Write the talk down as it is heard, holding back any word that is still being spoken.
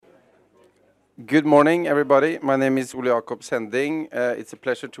Good morning, everybody. My name is Ole Jakob Sending. It's a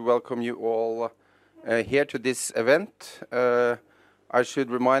pleasure to welcome you all here to this event. I should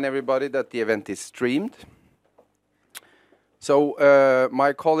remind everybody that the event is streamed. So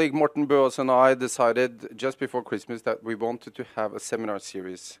my colleague Morten Bøås and I decided just before Christmas that we wanted to have a seminar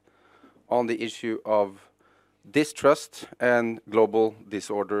series on the issue of distrust and global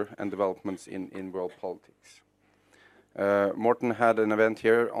disorder and developments in world politics. Morten had an event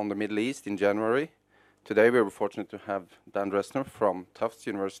here on the Middle East in January. Today we were fortunate to have Dan Dressner from Tufts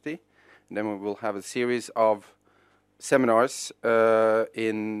University. And then we will have a series of seminars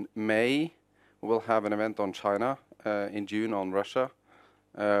in May. We will have an event on China, in June on Russia,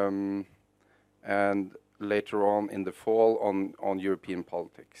 and later on in the fall on European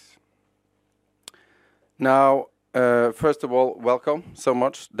politics. Now, first of all, welcome so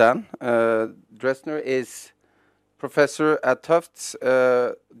much, Dan. Dressner is professor at Tufts,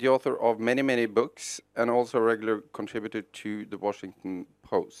 the author of many books, and also a regular contributor to the Washington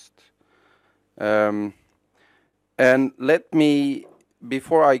Post. And let me,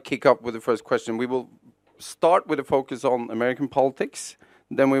 before I kick up with the first question, we will start with a focus on American politics.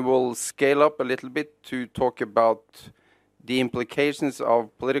 Then we will scale up a little bit to talk about the implications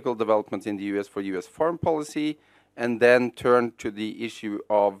of political developments in the U.S. for U.S. foreign policy, and then turn to the issue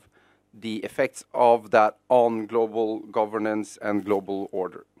of the effects of that on global governance and global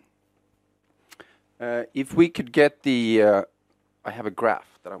order. If we could get the, I have a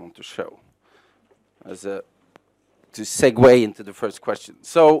graph that I want to show to segue into the first question.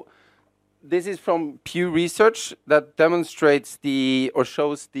 So this is from Pew Research that demonstrates or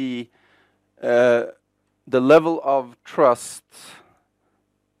shows the level of trust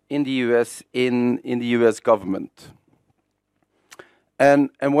in the U.S. in the U.S. government.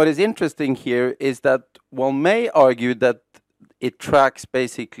 And what is interesting here is that one may argue that it tracks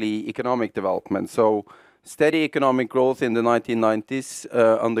basically economic development. So steady economic growth in the 1990s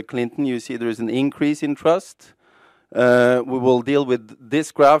under Clinton, you see there is an increase in trust. We will deal with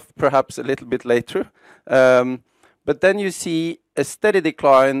this graph perhaps a little bit later. But then you see a steady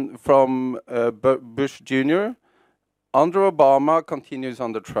decline from Bush Jr. under Obama, continues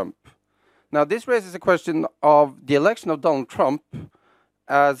under Trump. Now this raises a question of the election of Donald Trump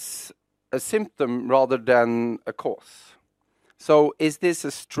as a symptom rather than a cause. So is this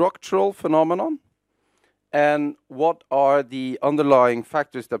a structural phenomenon? And what are the underlying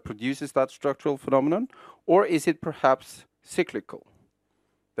factors that produces that structural phenomenon? Or is it perhaps cyclical?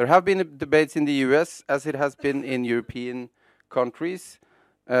 There have been debates in the US, as it has been in European countries,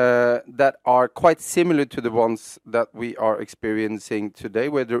 that are quite similar to the ones that we are experiencing today,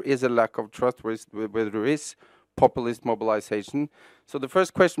 where there is a lack of trust, where there is populist mobilization. So the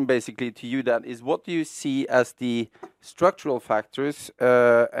first question basically to you, Dan, is what do you see as the structural factors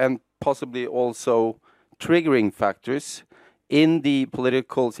and possibly also triggering factors in the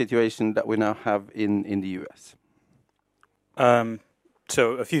political situation that we now have in the U.S.?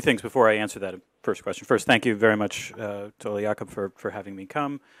 So a few things before I answer that first question. First, thank you very much to Ole Jakob for having me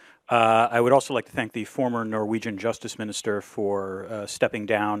come. I would also like to thank the former Norwegian Justice Minister for stepping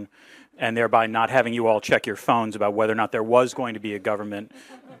down and thereby not having you all check your phones about whether or not there was going to be a government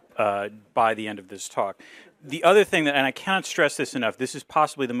by the end of this talk. The other thing, and I cannot stress this enough, this is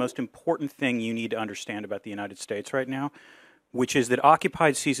possibly the most important thing you need to understand about the United States right now, which is that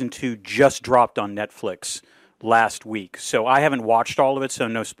Occupied Season 2 just dropped on Netflix last week. So I haven't watched all of it, so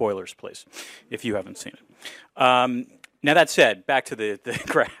no spoilers, please, if you haven't seen it. Now, that said, back to the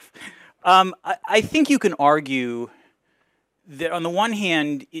graph. I think you can argue that on the one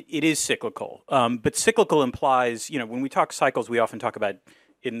hand, it is cyclical. But cyclical implies, when we talk cycles, we often talk about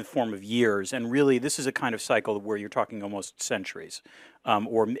in the form of years. And really, this is a kind of cycle where you're talking almost centuries,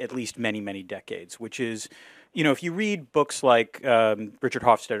 or at least many decades, which is, if you read books like Richard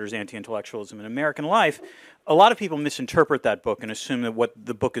Hofstadter's Anti-Intellectualism in American Life, a lot of people misinterpret that book and assume that what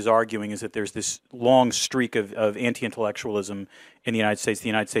the book is arguing is that there's this long streak of anti-intellectualism in the United States. The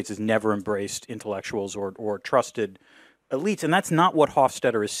United States has never embraced intellectuals or trusted elites, and that's not what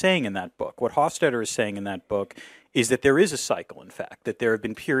Hofstadter is saying in that book. What Hofstadter is saying in that book is that there is a cycle, in fact, that there have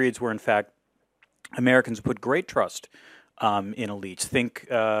been periods where, in fact, Americans put great trust in elites. Think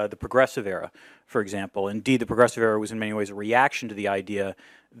the Progressive Era, for example. Indeed, the Progressive Era was in many ways a reaction to the idea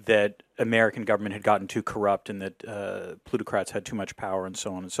that American government had gotten too corrupt and that plutocrats had too much power and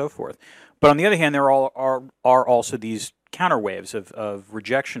so on and so forth. But on the other hand, there are also these counterwaves of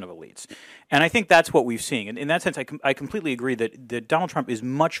rejection of elites. And I think that's what we've seen. And in that sense, I completely agree that Donald Trump is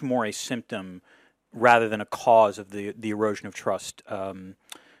much more a symptom rather than a cause of the erosion of trust in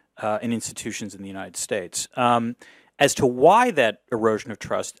institutions in the United States. As to why that erosion of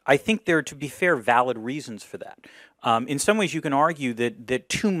trust, I think there are, to be fair, valid reasons for that. In some ways, you can argue that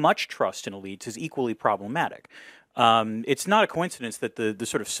too much trust in elites is equally problematic. It's not a coincidence that the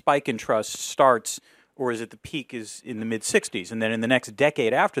sort of spike in trust starts, or is at the peak, is in the mid-'60s. And then in the next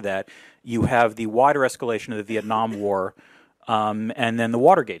decade after that, you have the wider escalation of the Vietnam War and then the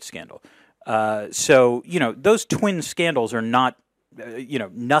Watergate scandal. So, those twin scandals are not,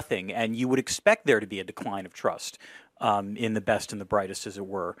 nothing. And you would expect there to be a decline of trust in the best and the brightest, as it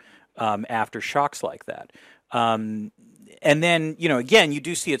were, after shocks like that. And then, again, you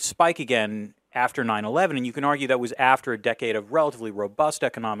do see it spike again after 9/11, and you can argue that was after a decade of relatively robust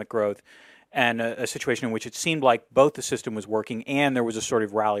economic growth and a situation in which it seemed like both the system was working and there was a sort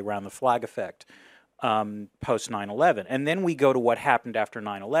of rally around the flag effect post 9/11. And then we go to what happened after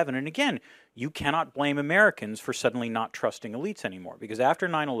 9/11. And again, you cannot blame Americans for suddenly not trusting elites anymore, because after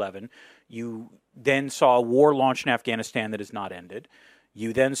 9/11, you then saw a war launched in Afghanistan that has not ended.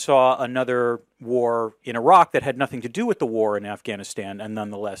 You then saw another war in Iraq that had nothing to do with the war in Afghanistan and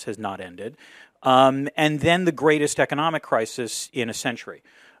nonetheless has not ended. And then the greatest economic crisis in a century,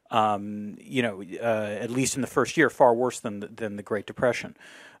 at least in the first year, far worse than the Great Depression.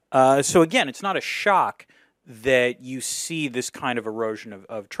 So again, it's not a shock that you see this kind of erosion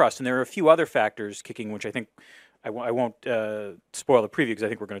of trust. And there are a few other factors kicking, which I think I won't spoil the preview because I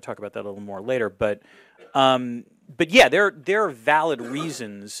think we're going to talk about that a little more later. But yeah, there are valid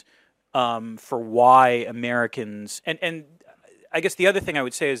reasons for why Americans, and I guess the other thing I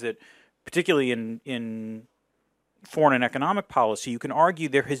would say is that particularly in foreign and economic policy, you can argue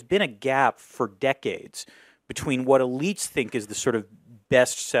there has been a gap for decades between what elites think is the sort of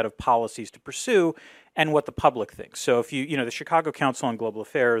best set of policies to pursue and what the public thinks. So if the Chicago Council on Global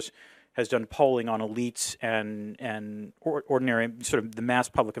Affairs has done polling on elites and ordinary, sort of the mass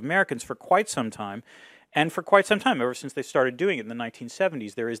public of Americans for quite some time. And for quite some time, ever since they started doing it in the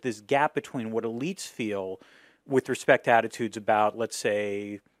 1970s, there is this gap between what elites feel with respect to attitudes about, let's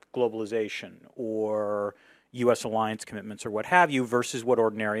say, globalization or U.S. alliance commitments or what have you, versus what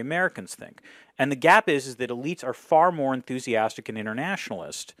ordinary Americans think. And the gap is that elites are far more enthusiastic and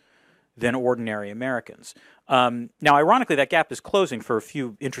internationalist than ordinary Americans. Now, ironically, that gap is closing for a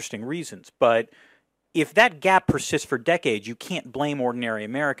few interesting reasons, but if that gap persists for decades, you can't blame ordinary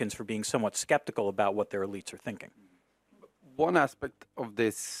Americans for being somewhat skeptical about what their elites are thinking. One aspect of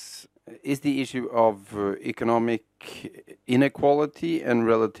this is the issue of economic inequality and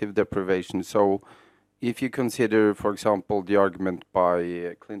relative deprivation. So if you consider, for example, the argument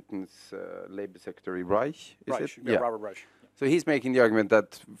by Clinton's Labor Secretary Reich, Robert Reich. So he's making the argument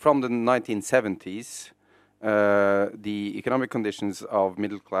that from the 1970s, the economic conditions of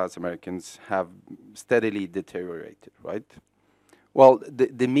middle-class Americans have steadily deteriorated, right? Well,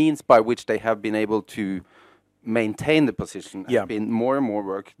 the means by which they have been able to maintain the position has been more and more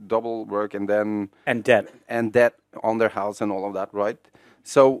work, double work, and then... And debt on their house and all of that, right?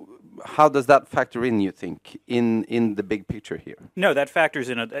 So how does that factor in, you think, in the big picture here? No, that factors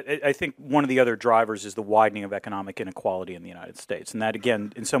in. I think one of the other drivers is the widening of economic inequality in the United States. And that,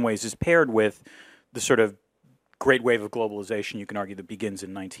 again, in some ways is paired with the sort of great wave of globalization, you can argue, that begins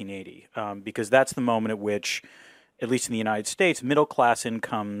in 1980. Because that's the moment at which, at least in the United States, middle-class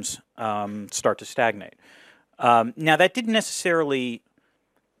incomes start to stagnate. Now, that didn't necessarily...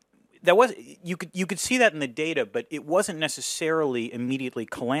 You could see that in the data, but it wasn't necessarily immediately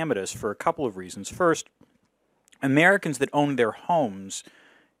calamitous for a couple of reasons. First, Americans that owned their homes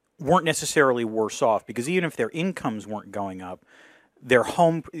weren't necessarily worse off, because even if their incomes weren't going up, their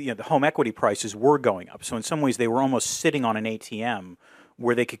the home equity prices were going up. So in some ways, they were almost sitting on an ATM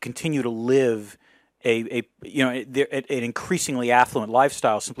where they could continue to live an increasingly affluent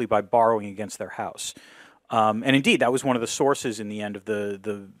lifestyle simply by borrowing against their house. And indeed, that was one of the sources in the end of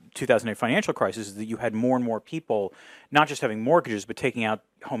the 2008 financial crisis, is that you had more and more people not just having mortgages, but taking out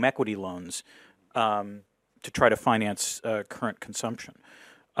home equity loans to try to finance current consumption.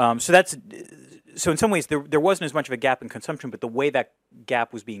 So in some ways, there wasn't as much of a gap in consumption, but the way that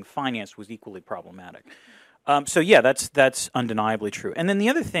gap was being financed was equally problematic. That's undeniably true. And then the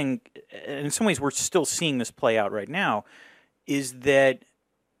other thing, and in some ways we're still seeing this play out right now, is that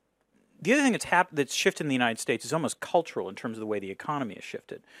the other thing that's shifted in the United States is almost cultural in terms of the way the economy has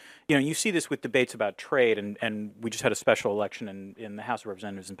shifted. You see this with debates about trade, and we just had a special election in the House of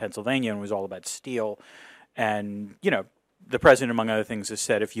Representatives in Pennsylvania, and it was all about steel. And, the president, among other things, has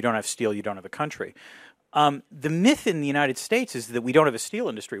said, if you don't have steel, you don't have a country. The myth in the United States is that we don't have a steel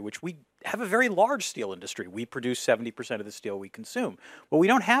industry, which we have a very large steel industry. We produce 70% of the steel we consume. Well, we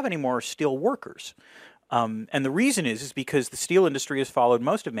don't have any more steel workers. And the reason is because the steel industry has followed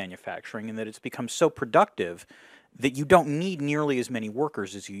most of manufacturing, and that it's become so productive that you don't need nearly as many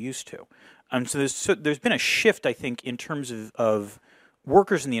workers as you used to. So there's been a shift, I think, in terms of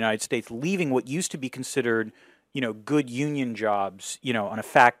workers in the United States leaving what used to be considered, good union jobs, on a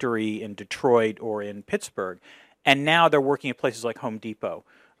factory in Detroit or in Pittsburgh, and now they're working at places like Home Depot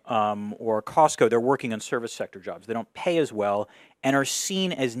or Costco. They're working on service sector jobs. They don't pay as well and are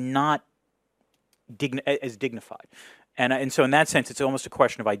seen as not as dignified. And so in that sense, it's almost a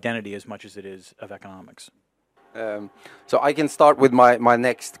question of identity as much as it is of economics. So I can start with my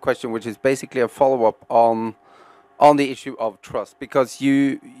next question, which is basically a follow-up on the issue of trust, because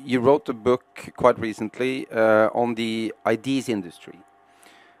you wrote a book quite recently on the IDs industry,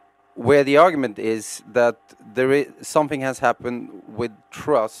 where the argument is that something has happened with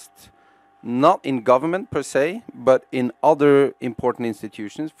trust, not in government per se, but in other important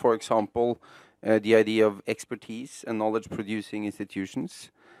institutions. For example, the idea of expertise and knowledge-producing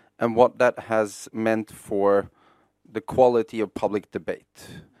institutions, and what that has meant for the quality of public debate.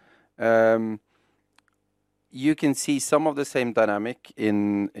 You can see some of the same dynamic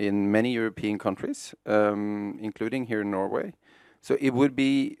in many European countries, including here in Norway. So it would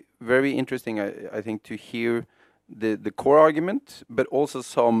be very interesting, I think, to hear the core argument, but also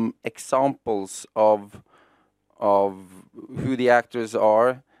some examples of who the actors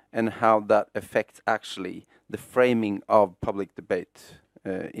are and how that affects actually the framing of public debate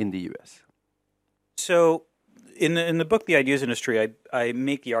in the U.S. So in the book, The Ideas Industry, I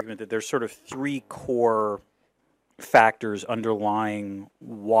make the argument that there's sort of three core factors underlying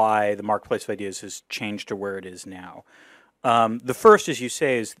why the marketplace of ideas has changed to where it is now. The first, as you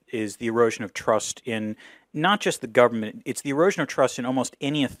say, is the erosion of trust in not just the government. It's the erosion of trust in almost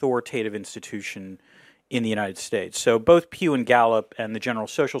any authoritative institution in the United States. So both Pew and Gallup and the General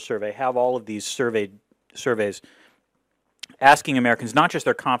Social Survey have all of these surveys asking Americans not just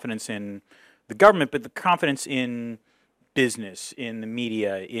their confidence in the government, but the confidence in business, in the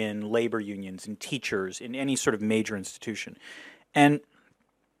media, in labor unions, in teachers, in any sort of major institution. And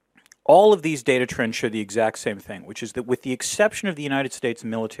all of these data trends show the exact same thing, which is that with the exception of the United States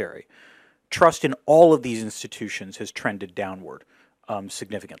military, trust in all of these institutions has trended downward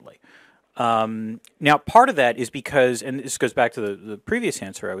significantly. Now, part of that is because, and this goes back to the previous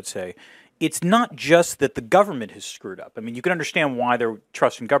answer, I would say, it's not just that the government has screwed up. I mean, you can understand why their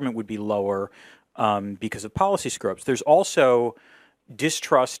trust in government would be lower because of policy screw-ups. There's also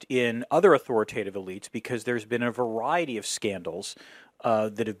distrust in other authoritative elites because there's been a variety of scandals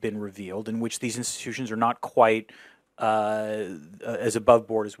that have been revealed in which these institutions are not quite as above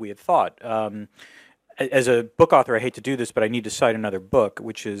board as we had thought. As a book author, I hate to do this, but I need to cite another book,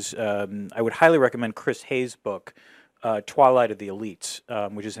 which is, I would highly recommend Chris Hayes' book, Twilight of the Elites,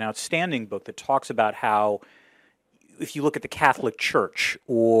 which is an outstanding book that talks about how if you look at the Catholic Church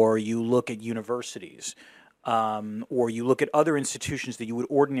or you look at universities or you look at other institutions that you would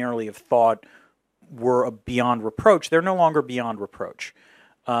ordinarily have thought were beyond reproach, they're no longer beyond reproach.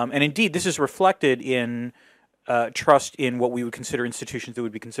 And indeed, this is reflected in trust in what we would consider institutions that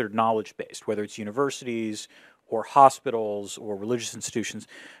would be considered knowledge-based, whether it's universities or hospitals or religious institutions.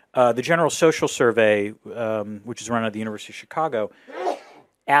 The General Social Survey, which is run at the University of Chicago,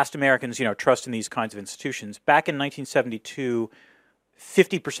 asked Americans, trust in these kinds of institutions. Back in 1972,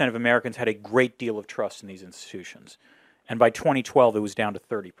 50% of Americans had a great deal of trust in these institutions. And by 2012, it was down to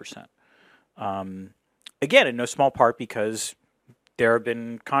 30%. Again, in no small part because there have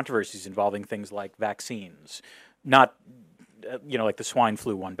been controversies involving things like vaccines, not, like the swine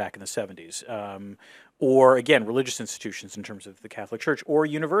flu one back in the 70s, or, again, religious institutions in terms of the Catholic Church, or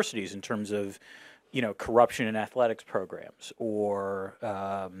universities in terms of, corruption in athletics programs, or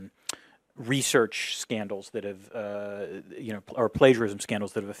research scandals that have, or plagiarism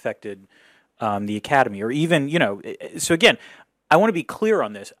scandals that have affected the academy, or even, so again, I want to be clear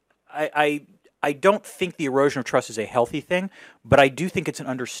on this. I don't think the erosion of trust is a healthy thing, but I do think it's an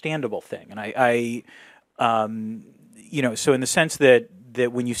understandable thing. And so in the sense that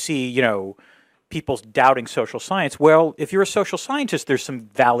when you see, people doubting social science, well, if you're a social scientist, there's some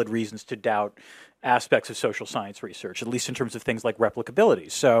valid reasons to doubt aspects of social science research, at least in terms of things like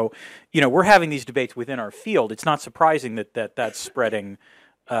replicability. So, we're having these debates within our field. It's not surprising that that's spreading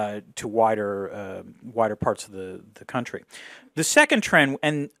to wider parts of the country. The second trend,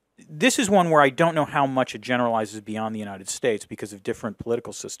 and this is one where I don't know how much it generalizes beyond the United States because of different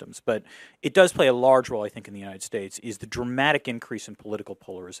political systems, but it does play a large role, I think, in the United States, is the dramatic increase in political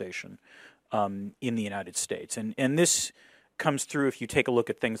polarization in the United States. And this comes through if you take a look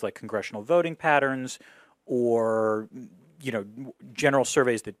at things like congressional voting patterns or, general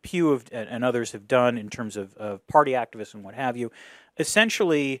surveys that Pew and others have done in terms of party activists and what have you.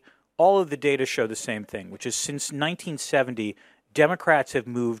 Essentially, all of the data show the same thing, which is since 1970, Democrats have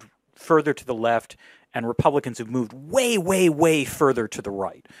moved further to the left and Republicans have moved way, way, way further to the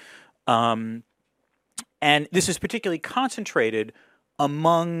right. And this is particularly concentrated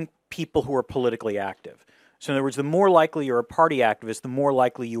among people who are politically active. So in other words, the more likely you're a party activist, the more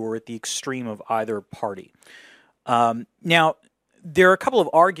likely you are at the extreme of either party. Now, there are a couple of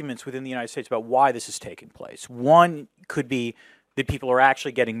arguments within the United States about why this is taking place. One could be that people are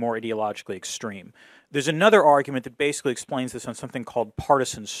actually getting more ideologically extreme. There's another argument that basically explains this on something called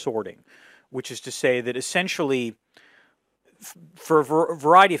partisan sorting, which is to say that essentially, for a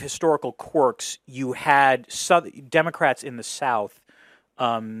variety of historical quirks, you had Democrats in the South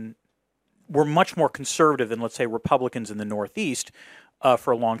were much more conservative than, let's say, Republicans in the Northeast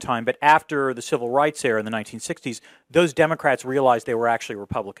for a long time. But after the Civil Rights era in the 1960s, those Democrats realized they were actually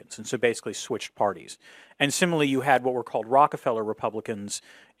Republicans, and so basically switched parties. And similarly, you had what were called Rockefeller Republicans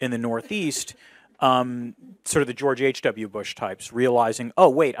in the Northeast, sort of the George H.W. Bush types, realizing, oh,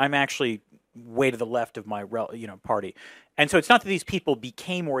 wait, I'm actually way to the left of my party. And so it's not that these people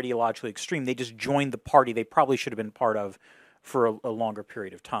became more ideologically extreme. They just joined the party they probably should have been part of for a longer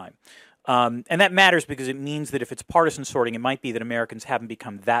period of time. And that matters because it means that if it's partisan sorting, it might be that Americans haven't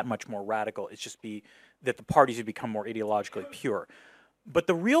become that much more radical. It's just that the parties have become more ideologically pure. But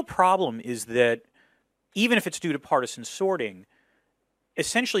the real problem is that even if it's due to partisan sorting,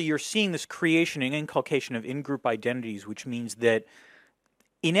 essentially you're seeing this creation and inculcation of in-group identities, which means that,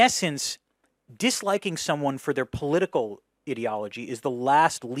 in essence, disliking someone for their political ideology is the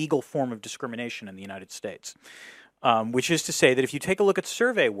last legal form of discrimination in the United States. Which is to say that if you take a look at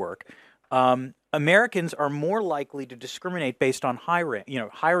survey work, Americans are more likely to discriminate based on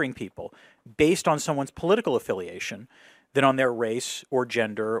hiring people based on someone's political affiliation than on their race or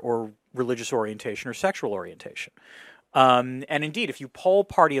gender or religious orientation or sexual orientation. And indeed, if you poll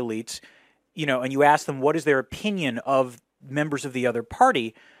party elites, and you ask them what is their opinion of members of the other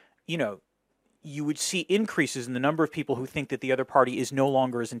party, you would see increases in the number of people who think that the other party is no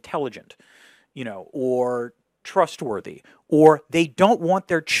longer as intelligent, or trustworthy, or they don't want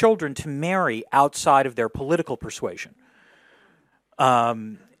their children to marry outside of their political persuasion.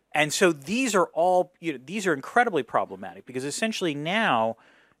 And so these are all, these are incredibly problematic because essentially now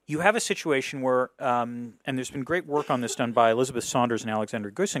you have a situation where, and there's been great work on this done by Elizabeth Saunders and Alexander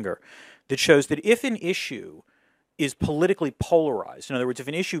Gussinger, that shows that if an issue is politically polarized, in other words, if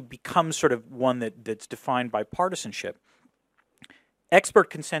an issue becomes sort of one that's defined by partisanship, expert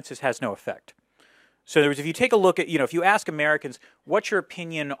consensus has no effect. So in other words, if you take a look at, if you ask Americans, what's your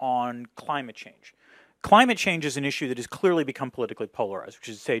opinion on climate change? Climate change is an issue that has clearly become politically polarized, which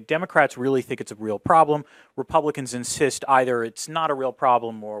is to say Democrats really think it's a real problem. Republicans insist either it's not a real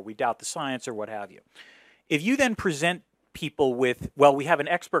problem or we doubt the science or what have you. If you then present people with, well, we have an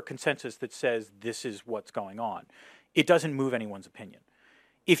expert consensus that says this is what's going on, it doesn't move anyone's opinion.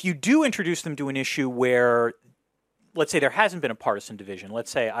 If you do introduce them to an issue where, let's say there hasn't been a partisan division, let's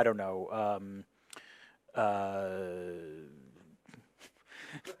say, I don't know,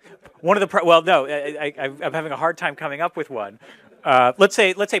 one of the I'm having a hard time coming up with one. Let's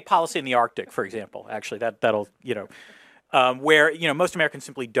say policy in the Arctic, for example. Actually, that'll where most Americans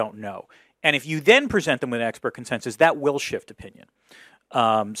simply don't know. And if you then present them with an expert consensus, that will shift opinion.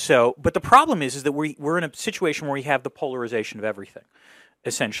 But the problem is that we're in a situation where we have the polarization of everything.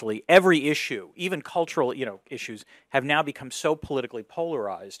 Essentially, every issue, even cultural issues, have now become so politically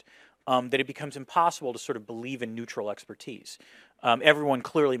polarized that it becomes impossible to sort of believe in neutral expertise. Everyone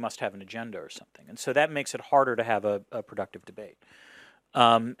clearly must have an agenda or something. And so that makes it harder to have a productive debate.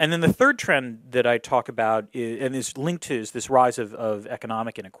 And then the third trend that I talk about is linked to this rise of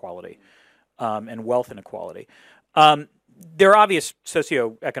economic inequality and wealth inequality. There are obvious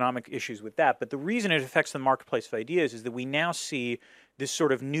socioeconomic issues with that, but the reason it affects the marketplace of ideas is that we now see this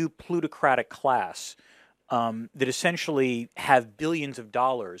sort of new plutocratic class that essentially have billions of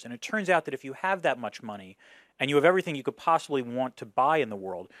dollars. And it turns out that if you have that much money and you have everything you could possibly want to buy in the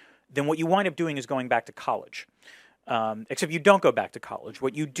world, then what you wind up doing is going back to college. Except you don't go back to college.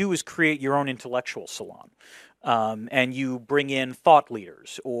 What you do is create your own intellectual salon. And you bring in thought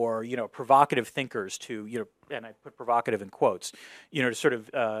leaders or, provocative thinkers to, and I put provocative in quotes, to sort of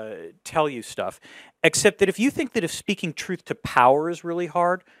tell you stuff. Except that if you think that if speaking truth to power is really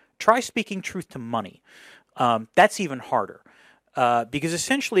hard, try speaking truth to money. That's even harder. Because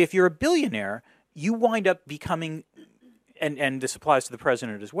essentially, if you're a billionaire, you wind up becoming, and this applies to the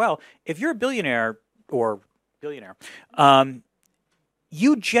president as well, if you're a billionaire,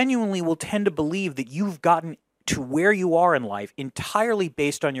 you genuinely will tend to believe that you've gotten to where you are in life entirely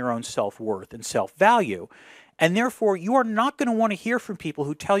based on your own self-worth and self-value. And therefore, you are not going to want to hear from people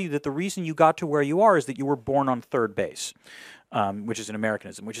who tell you that the reason you got to where you are is that you were born on third base, which is an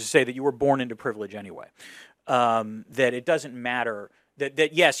Americanism, which is to say that you were born into privilege anyway. That it doesn't matter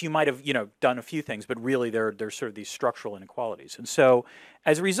that yes, you might have done a few things, but really there's sort of these structural inequalities. And so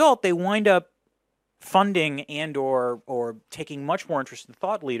as a result, they wind up funding and or taking much more interest in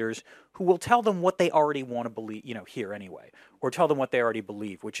thought leaders who will tell them what they already want to believe, hear anyway, or tell them what they already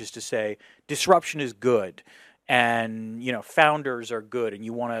believe, which is to say disruption is good, and founders are good, and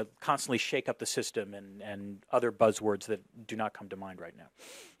you want to constantly shake up the system, and other buzzwords that do not come to mind right now.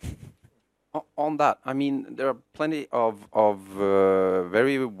 On that, I mean, there are plenty of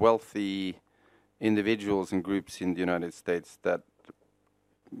very wealthy individuals and groups in the United States that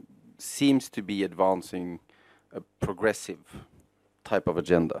seems to be advancing a progressive type of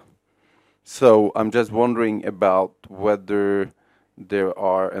agenda. So I'm just wondering about whether there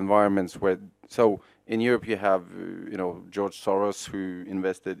are environments where, so in Europe you have, George Soros, who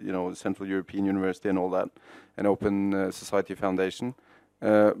invested, Central European University and all that, an Open Society Foundation.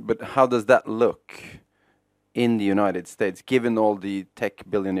 But how does that look in the United States, given all the tech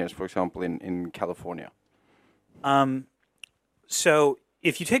billionaires, for example, in California? So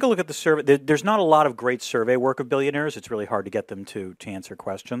if you take a look at the survey, there's not a lot of great survey work of billionaires. It's really hard to get them to answer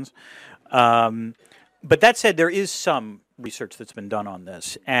questions. But that said, there is some research that's been done on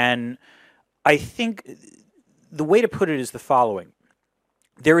this. And I think the way to put it is the following.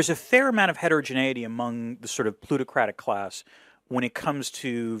 There is a fair amount of heterogeneity among the sort of plutocratic class when it comes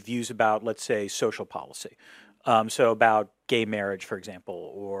to views about, let's say, social policy. So about gay marriage, for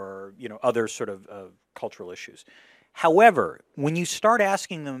example, or other sort of cultural issues. However, when you start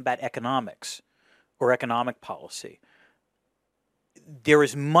asking them about economics or economic policy, there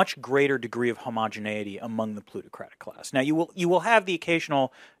is much greater degree of homogeneity among the plutocratic class. Now, you will have the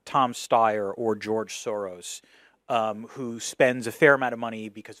occasional Tom Steyer or George Soros who spends a fair amount of money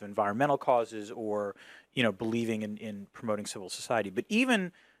because of environmental causes or believing in promoting civil society. But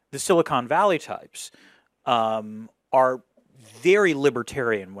even the Silicon Valley types are very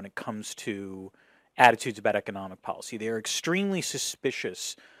libertarian when it comes to attitudes about economic policy. They are extremely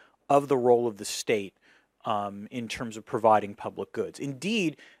suspicious of the role of the state in terms of providing public goods.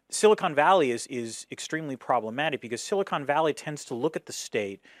 Indeed, Silicon Valley is extremely problematic because Silicon Valley tends to look at the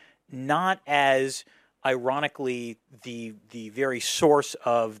state not as, ironically, the very source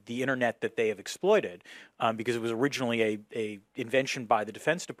of the internet that they have exploited, because it was originally a invention by the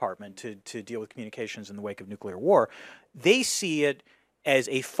Defense Department to deal with communications in the wake of nuclear war. They see it as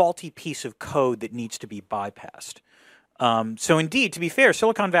a faulty piece of code that needs to be bypassed. So indeed, to be fair,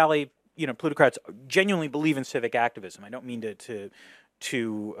 Silicon Valley, plutocrats genuinely believe in civic activism. I don't mean to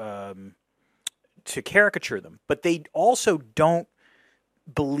caricature them, but they also don't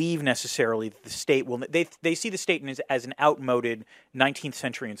believe necessarily that the state will. They see the state as an outmoded 19th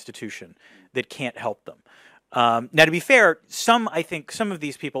century institution that can't help them. Now, to be fair, I think some of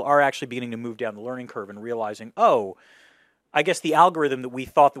these people are actually beginning to move down the learning curve and realizing, I guess the algorithm that we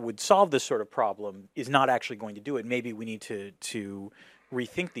thought that would solve this sort of problem is not actually going to do it. Maybe we need to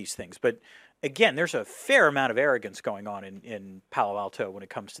rethink these things. But again, there's a fair amount of arrogance going on in Palo Alto when it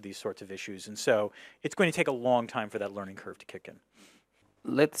comes to these sorts of issues. And so it's going to take a long time for that learning curve to kick in.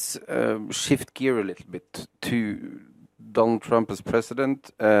 Let's shift gear a little bit to Donald Trump as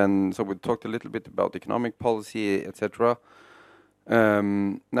president. And so we talked a little bit about economic policy, etc.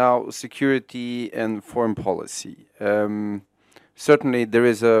 Now, security and foreign policy. Certainly, there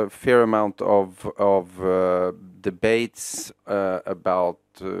is a fair amount of debates about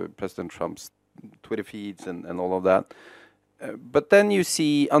President Trump's Twitter feeds and all of that. But then you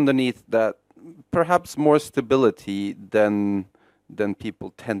see underneath that perhaps more stability than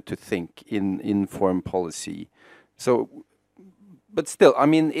people tend to think in foreign policy. So, but still, I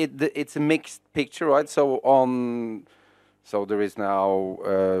mean, it's a mixed picture, right? So there is now,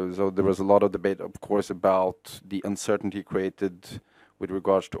 there was a lot of debate, of course, about the uncertainty created with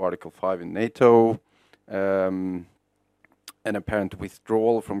regards to Article 5 in NATO, an apparent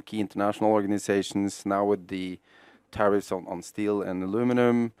withdrawal from key international organizations, now with the tariffs on steel and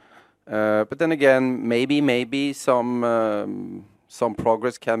aluminum. But then again, maybe some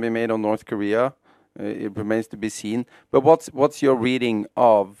progress can be made on North Korea. It remains to be seen. But what's your reading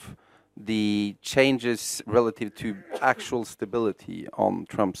of the changes relative to actual stability on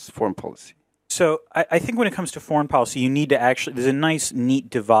Trump's foreign policy? So I think when it comes to foreign policy, you need to there's a nice, neat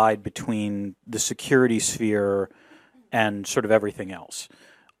divide between the security sphere and sort of everything else.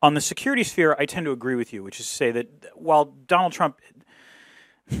 On the security sphere, I tend to agree with you, which is to say that while Donald Trump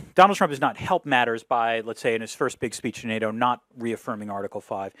Donald Trump has not helped matters by, let's say, in his first big speech to NATO, not reaffirming Article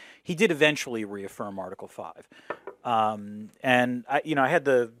 5. He did eventually reaffirm Article 5. And I had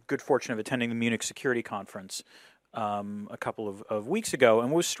the good fortune of attending the Munich Security Conference a couple of weeks ago. And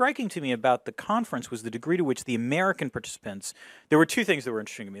what was striking to me about the conference was the degree to which the American participants, there were two things that were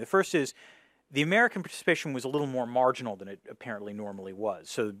interesting to me. The first is the American participation was a little more marginal than it apparently normally was.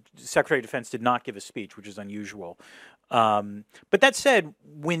 So the Secretary of Defense did not give a speech, which is unusual. But that said,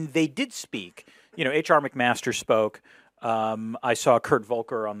 when they did speak, H.R. McMaster spoke. I saw Kurt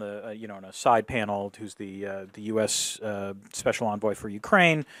Volker on the on a side panel, who's the U.S. Special Envoy for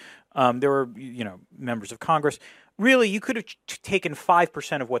Ukraine. There were members of Congress. Really, you could have taken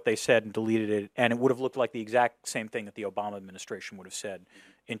 5% of what they said and deleted it, and it would have looked like the exact same thing that the Obama administration would have said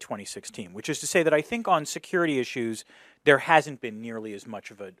in 2016. Which is to say that I think on security issues there hasn't been nearly as much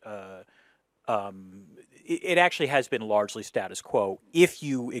of a it actually has been largely status quo if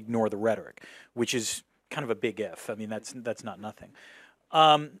you ignore the rhetoric, which is kind of a big if. I mean, that's not nothing.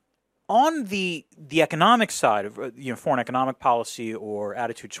 On the economic side of foreign economic policy or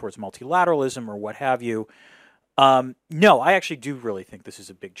attitude towards multilateralism or what have you, no, I actually do really think this is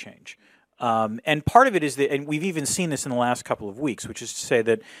a big change. And part of it is that, and we've even seen this in the last couple of weeks, which is to say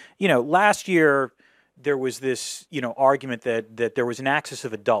that last year there was this argument that there was an axis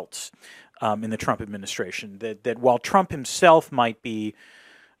of adults in the Trump administration, that while Trump himself might be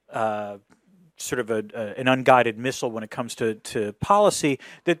sort of an unguided missile when it comes to policy,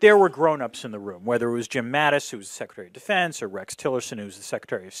 that there were grown-ups in the room, whether it was Jim Mattis, who was the Secretary of Defense, or Rex Tillerson, who was the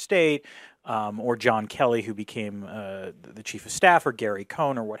Secretary of State, or John Kelly, who became the Chief of Staff, or Gary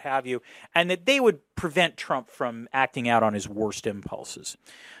Cohn, or what have you, and that they would prevent Trump from acting out on his worst impulses.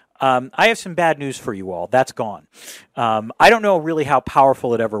 I have some bad news for you all. That's gone. I don't know really how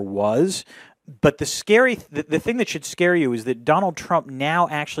powerful it ever was, but the thing that should scare you is that Donald Trump now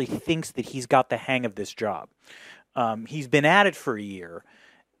actually thinks that he's got the hang of this job. He's been at it for a year,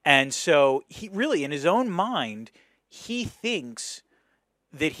 and so he really, in his own mind, he thinks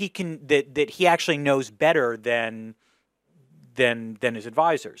that he can that he actually knows better than his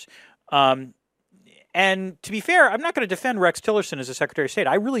advisors. And to be fair, I'm not going to defend Rex Tillerson as a Secretary of State.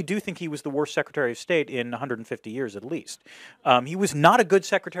 I really do think he was the worst Secretary of State in 150 years at least. He was not a good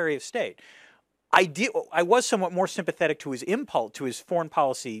Secretary of State. I was somewhat more sympathetic to his foreign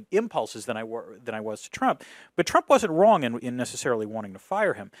policy impulses than I was to Trump. But Trump wasn't wrong in necessarily wanting to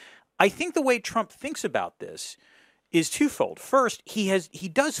fire him. I think the way Trump thinks about this is twofold. First, he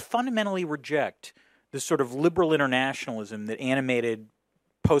does fundamentally reject the sort of liberal internationalism that animated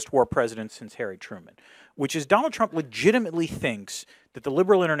post-war presidents since Harry Truman, which is Donald Trump legitimately thinks that the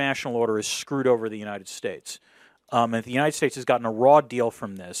liberal international order is screwed over the United States, and that the United States has gotten a raw deal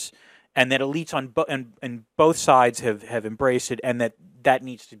from this, and that elites on both sides have embraced it, and that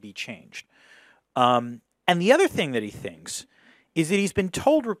needs to be changed. And the other thing that he thinks is that he's been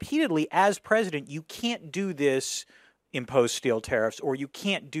told repeatedly as president, you can't do this, impose steel tariffs, or you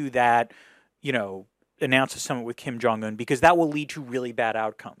can't do that, announce a summit with Kim Jong-un, because that will lead to really bad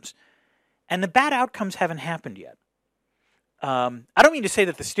outcomes. And the bad outcomes haven't happened yet. I don't mean to say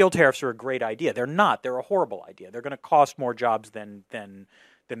that the steel tariffs are a great idea. They're not. They're a horrible idea. They're going to cost more jobs than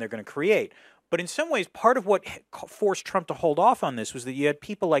they're going to create. But in some ways, part of what forced Trump to hold off on this was that you had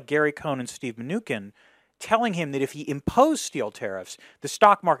people like Gary Cohn and Steve Mnuchin telling him that if he imposed steel tariffs, the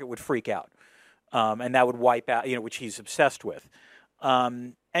stock market would freak out. And that would wipe out, which he's obsessed with.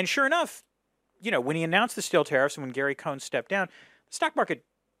 And sure enough, when he announced the steel tariffs and when Gary Cohn stepped down, the stock market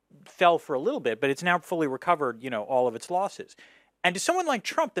fell for a little bit, but it's now fully recovered, all of its losses. And to someone like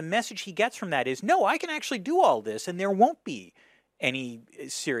Trump, the message he gets from that is, no, I can actually do all this, and there won't be any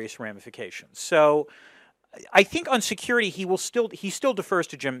serious ramifications. So I think on security, he still defers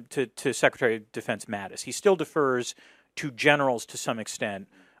to Secretary of Defense Mattis. He still defers to generals to some extent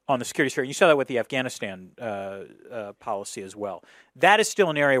on the security sphere. You saw that with the Afghanistan policy as well. That is still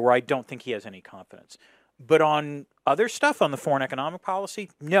an area where I don't think he has any confidence. But on other stuff, on the foreign economic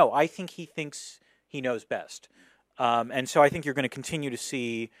policy, no, I think he thinks he knows best. And so I think you're going to continue to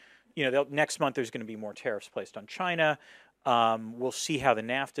see, next month there's going to be more tariffs placed on China. We'll see how the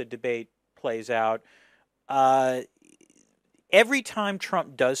NAFTA debate plays out. Every time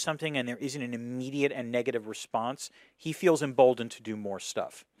Trump does something and there isn't an immediate and negative response, he feels emboldened to do more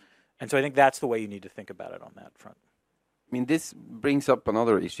stuff. And so I think that's the way you need to think about it on that front. I mean, this brings up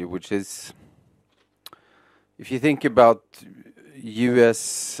another issue, which is, if you think about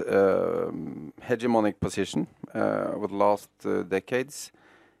U.S. Hegemonic position over the last decades,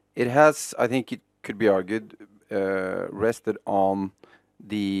 it has, I think it could be argued, rested on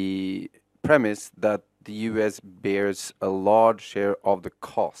the premise that the US bears a large share of the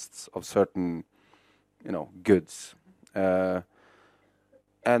costs of certain, goods. And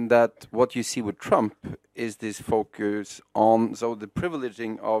that what you see with Trump is this focus on, so the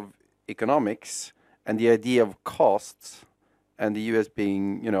privileging of economics and the idea of costs, and the US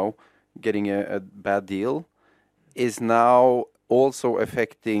being, getting a bad deal, is now also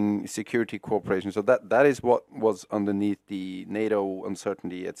affecting security cooperation. So that is what was underneath the NATO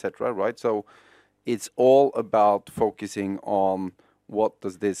uncertainty, etc. Right? So it's all about focusing on what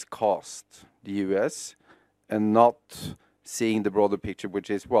does this cost the US, and not seeing the broader picture, which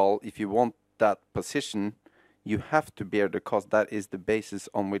is, well, if you want that position, you have to bear the cost. That is the basis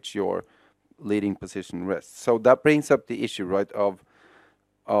on which your leading position rests. So that brings up the issue, right, of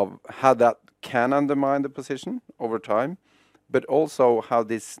how that can undermine the position over time, but also how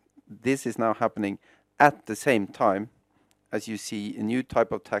this is now happening at the same time as you see a new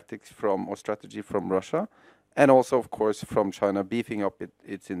type of tactics from, or strategy from, Russia, and also, of course, from China beefing up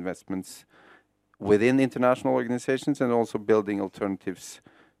its investments within international organizations and also building alternatives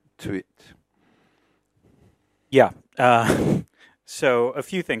to it. Yeah. So a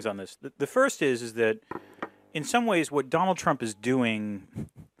few things on this. The first is that in some ways what Donald Trump is doing,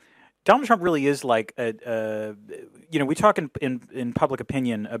 Donald Trump really is like we talk in public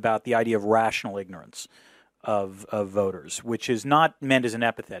opinion about the idea of rational ignorance of voters, which is not meant as an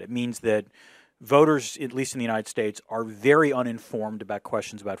epithet. It means that voters, at least in the United States, are very uninformed about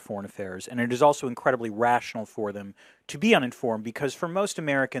questions about foreign affairs, and it is also incredibly rational for them to be uninformed because for most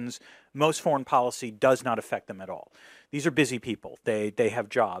Americans, most foreign policy does not affect them at all. These are busy people. They have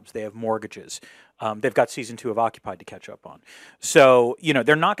jobs. They have mortgages. They've got season 2 of Occupied to catch up on. So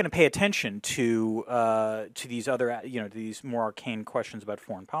they're not going to pay attention to these other to these more arcane questions about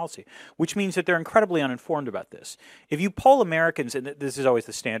foreign policy, which means that they're incredibly uninformed about this. If you poll Americans, and this is always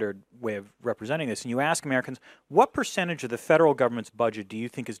the standard way of representing this, and you ask Americans, what percentage of the federal government's budget do you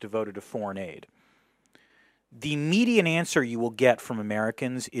think is devoted to foreign aid? The median answer you will get from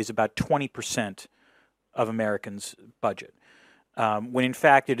Americans is about 20% of Americans' budget, when in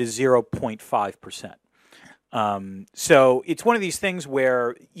fact it is 0.5%. So it's one of these things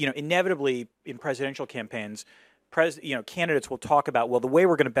where, inevitably in presidential campaigns, candidates will talk about, well, the way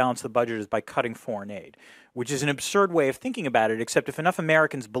we're going to balance the budget is by cutting foreign aid, which is an absurd way of thinking about it, except if enough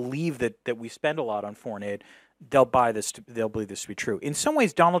Americans believe that we spend a lot on foreign aid, they'll believe this to be true. In some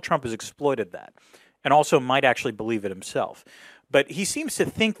ways, Donald Trump has exploited that and also might actually believe it himself. But he seems to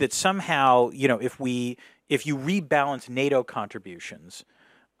think that somehow, if you rebalance NATO contributions,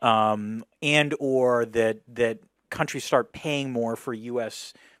 and or that countries start paying more for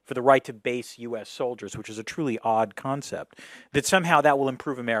the right to base U.S. soldiers, which is a truly odd concept, that somehow that will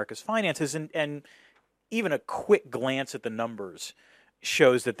improve America's finances. And even a quick glance at the numbers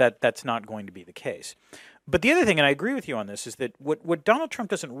shows that's not going to be the case. But the other thing, and I agree with you on this, is that what Donald Trump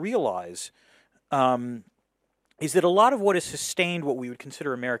doesn't realize is that a lot of what has sustained what we would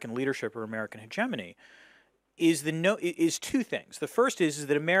consider American leadership or American hegemony is two things. The first is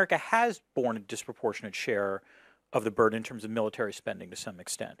that America has borne a disproportionate share of the burden in terms of military spending to some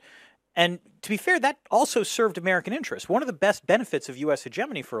extent. And to be fair, that also served American interests. One of the best benefits of U.S.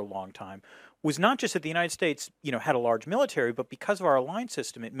 hegemony for a long time was not just that the United States, had a large military, but because of our alliance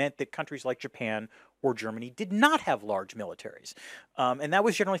system, it meant that countries like Japan or Germany did not have large militaries. And that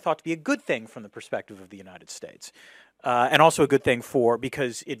was generally thought to be a good thing from the perspective of the United States. And also a good thing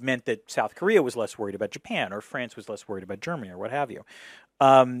because it meant that South Korea was less worried about Japan, or France was less worried about Germany, or what have you.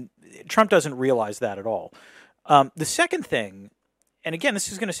 Trump doesn't realize that at all. The second thing, and again,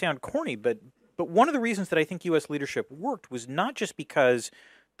 this is going to sound corny, but one of the reasons that I think U.S. leadership worked was not just because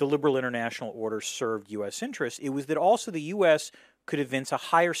the liberal international order served U.S. interests. It was that also the U.S. could evince a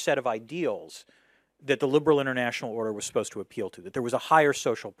higher set of ideals that the liberal international order was supposed to appeal to, that there was a higher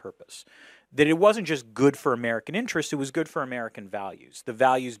social purpose, that it wasn't just good for American interests, it was good for American values, the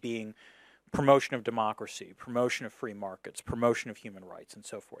values being promotion of democracy, promotion of free markets, promotion of human rights, and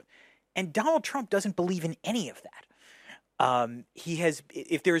so forth. And Donald Trump doesn't believe in any of that.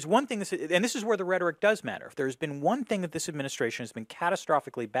 If there is one thing, and this is where the rhetoric does matter, if there's been one thing that this administration has been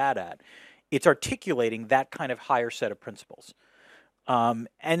catastrophically bad at, it's articulating that kind of higher set of principles.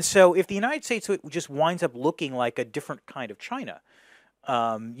 And so if the United States just winds up looking like a different kind of China,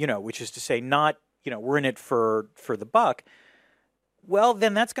 which is to say not, we're in it for the buck, well,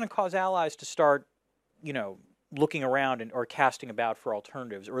 then that's going to cause allies to start, looking around or casting about for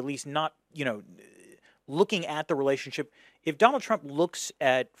alternatives, or at least not, looking at the relationship. If Donald Trump looks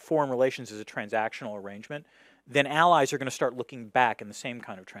at foreign relations as a transactional arrangement, then allies are going to start looking back in the same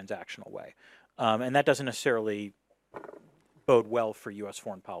kind of transactional way. And that doesn't necessarily bode well for U.S.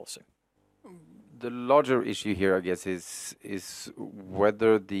 foreign policy. the larger issue here, I guess, is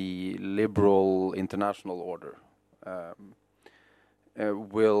whether the liberal international order um,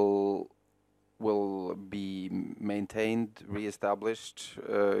 will be maintained, reestablished.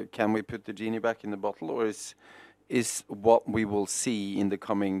 Can we put the genie back in the bottle, or is what we will see in the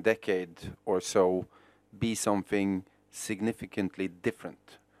coming decade or so be something significantly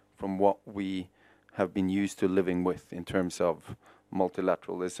different from what we have been used to living with in terms of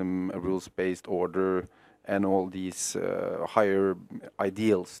multilateralism, a rules-based order, and all these higher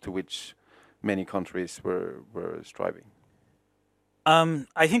ideals to which many countries were striving?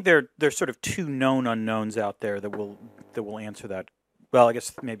 I think there's sort of two known unknowns out there that will answer that. Well, I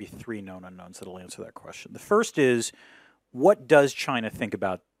guess maybe three known unknowns that will answer that question. The first is, what does China think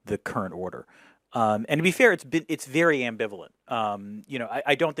about the current order? And to be fair, it's very ambivalent.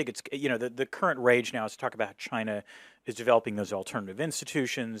 I don't think it's the current rage now is to talk about how China is developing those alternative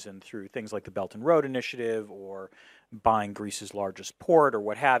institutions and through things like the Belt and Road Initiative or buying Greece's largest port or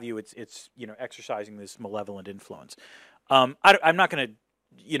what have you. It's exercising this malevolent influence. I'm not going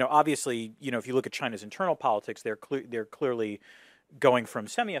to, obviously, if you look at China's internal politics, they're clearly going from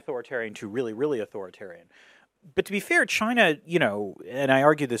semi-authoritarian to really, really authoritarian. But to be fair, China, and I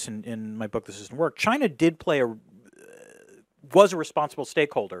argue this in my book, This Doesn't Work, China did was a responsible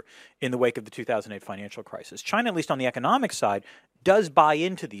stakeholder in the wake of the 2008 financial crisis. China, at least on the economic side, does buy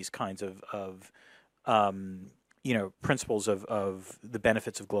into these kinds of principles of the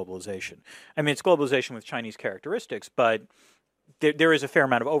benefits of globalization. I mean, it's globalization with Chinese characteristics, but there is a fair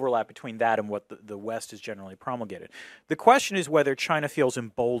amount of overlap between that and what the West has generally promulgated. The question is whether China feels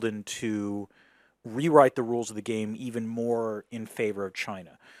emboldened to rewrite the rules of the game even more in favor of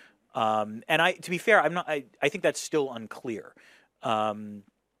China. And to be fair, I think that's still unclear.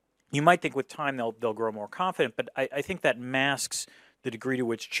 You might think with time they'll grow more confident, but I think that masks the degree to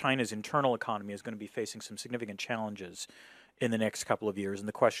which China's internal economy is going to be facing some significant challenges in the next couple of years. And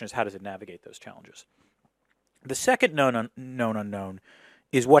the question is, how does it navigate those challenges? The second known unknown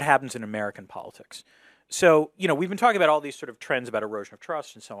is what happens in American politics. So, we've been talking about all these sort of trends about erosion of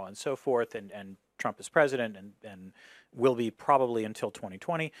trust and so on and so forth, and Trump is president and will be probably until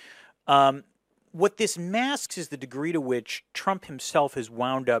 2020. What this masks is the degree to which Trump himself has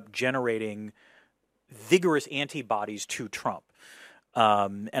wound up generating vigorous antibodies to Trump.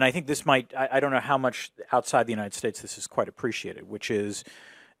 And I think this I don't know how much outside the United States this is quite appreciated, which is,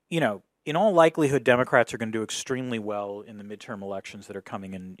 in all likelihood, Democrats are going to do extremely well in the midterm elections that are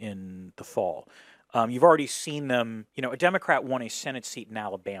coming in the fall. You've already seen them. A Democrat won a Senate seat in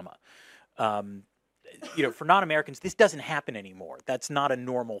Alabama. For non-Americans, this doesn't happen anymore. That's not a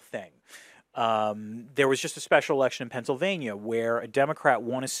normal thing. There was just a special election in Pennsylvania where a Democrat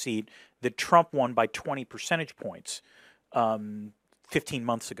won a seat that Trump won by 20 percentage points 15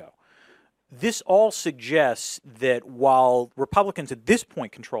 months ago. This all suggests that while Republicans at this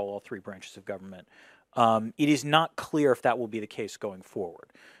point control all three branches of government, it is not clear if that will be the case going forward.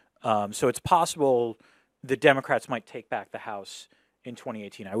 So it's possible the Democrats might take back the House in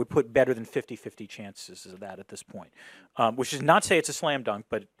 2018. I would put better than 50-50 chances of that at this point, which is not say it's a slam dunk,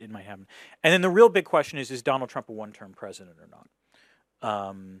 but it might happen. And then the real big question is Donald Trump a one-term president or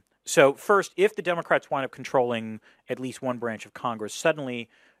not? So first, if the Democrats wind up controlling at least one branch of Congress, suddenly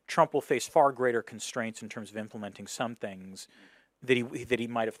Trump will face far greater constraints in terms of implementing some things that he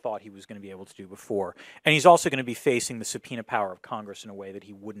might have thought he was going to be able to do before. And he's also going to be facing the subpoena power of Congress in a way that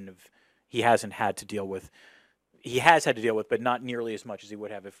he hasn't had to deal with. He has had to deal with, but not nearly as much as he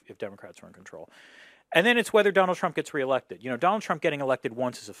would have if Democrats were in control. And then it's whether Donald Trump gets reelected. Donald Trump getting elected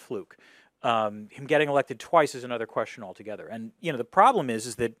once is a fluke. Him getting elected twice is another question altogether. And the problem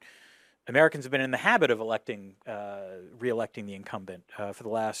is that Americans have been in the habit of reelecting the incumbent for the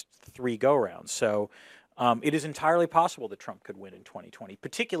last three go-rounds. So it is entirely possible that Trump could win in 2020,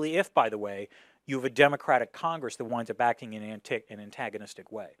 particularly if, by the way, you have a Democratic Congress that winds up acting in an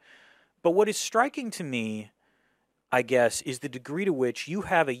antagonistic way. But what is striking to me, I guess, is the degree to which you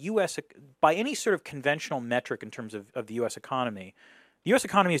have a U.S., by any sort of conventional metric in terms of the U.S. economy, the U.S.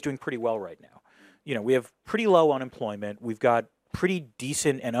 economy is doing pretty well right now. We have pretty low unemployment. We've got pretty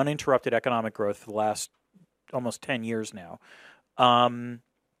decent and uninterrupted economic growth for the last almost 10 years now.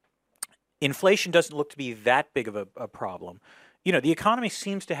 Inflation doesn't look to be that big of a problem. The economy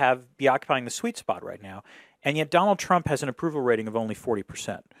seems to be occupying the sweet spot right now, and yet Donald Trump has an approval rating of only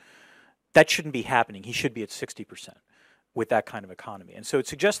 40%. That shouldn't be happening. He should be at 60% with that kind of economy. And so it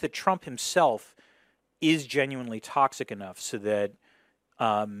suggests that Trump himself is genuinely toxic enough so that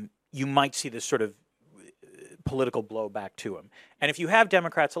you might see this sort of political blowback to him. And if you have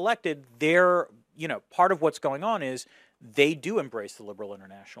Democrats elected, part of what's going on is they do embrace the liberal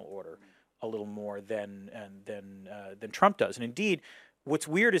international order. a little more than Trump does. And indeed, what's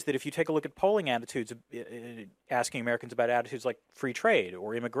weird is that if you take a look at polling attitudes, asking Americans about attitudes like free trade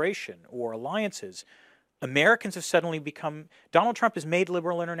or immigration or alliances, Americans have suddenly become. Donald Trump has made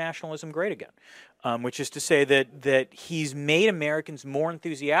liberal internationalism great again, which is to say that he's made Americans more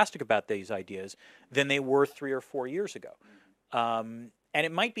enthusiastic about these ideas than they were 3 or 4 years ago. And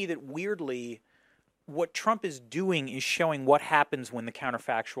it might be that weirdly, what Trump is doing is showing what happens when the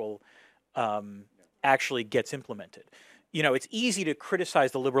counterfactual actually gets implemented. It's easy to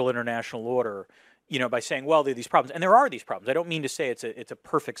criticize the liberal international order, by saying, well, there are these problems. And there are these problems. I don't mean to say it's a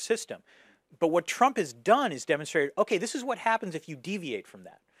perfect system. But what Trump has done is demonstrated, okay, this is what happens if you deviate from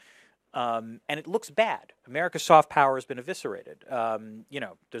that. And it looks bad. America's soft power has been eviscerated.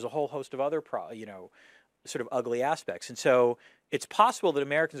 There's a whole host of other, sort of ugly aspects. And so it's possible that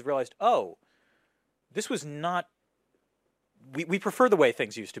Americans realized, oh, this was not, we prefer the way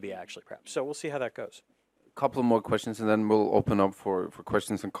things used to be, actually, perhaps. So we'll see how that goes. A couple of more questions, and then we'll open up for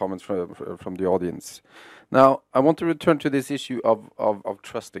questions and comments from the audience. Now, I want to return to this issue of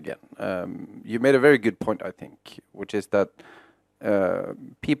trust again. You made a very good point, I think, which is that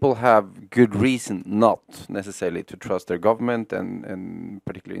people have good reason not necessarily to trust their government and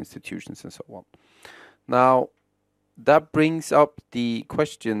particular institutions and so on. Now, that brings up the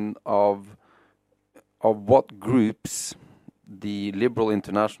question of what groups the liberal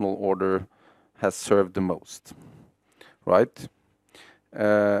international order has served the most, right?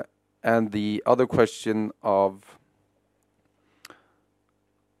 And the other question of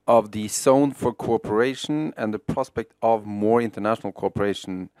the zone for cooperation and the prospect of more international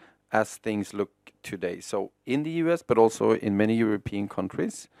cooperation as things look today. So in the US, but also in many European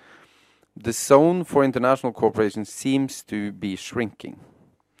countries, the zone for international cooperation seems to be shrinking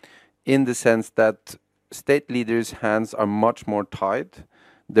in the sense that state leaders' hands are much more tied.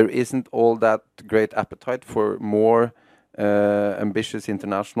 There isn't all that great appetite for more ambitious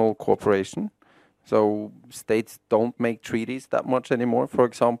international cooperation. So states don't make treaties that much anymore, for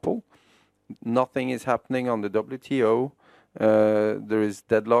example. Nothing is happening on the WTO. There is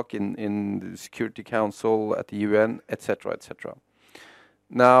deadlock in the Security Council, at the UN, etc., etc.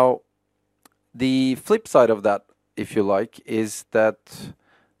 Now, the flip side of that, if you like, is that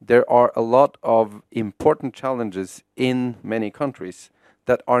there are a lot of important challenges in many countries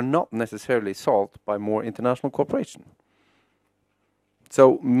that are not necessarily solved by more international cooperation.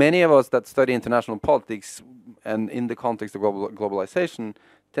 So many of us that study international politics and in the context of globalization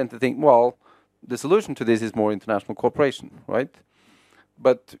tend to think, well, the solution to this is more international cooperation, right?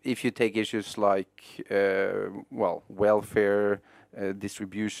 But if you take issues like, welfare,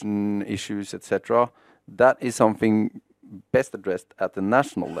 distribution issues, etc., that is something best addressed at the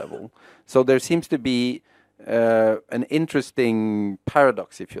national level. So there seems to be an interesting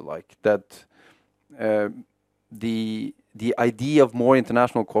paradox, if you like, that the idea of more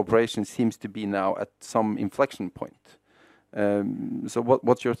international cooperation seems to be now at some inflection point. So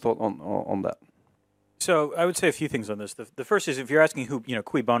what's your thought on that? So I would say a few things on this. The first is, if you're asking who,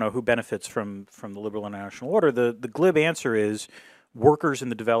 cui bono, who benefits from the liberal international order, the glib answer is workers in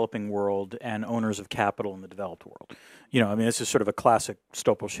the developing world and owners of capital in the developed world. This is sort of a classic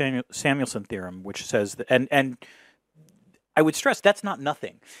Stoppel-Samuelson theorem, which says that, and I would stress that's not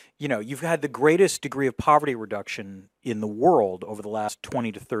nothing. You've had the greatest degree of poverty reduction in the world over the last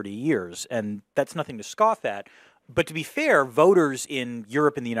 20 to 30 years, and that's nothing to scoff at. But to be fair, voters in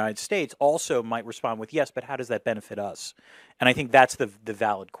Europe and the United States also might respond with, yes, but how does that benefit us? And I think that's the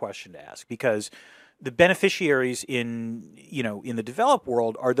valid question to ask, because the beneficiaries in the developed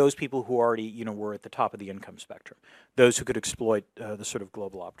world are those people who already, were at the top of the income spectrum, those who could exploit the sort of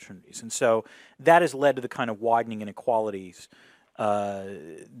global opportunities. And so that has led to the kind of widening inequalities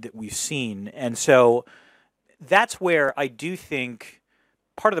that we've seen. And so that's where I do think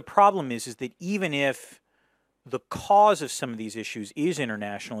part of the problem is that even if the cause of some of these issues is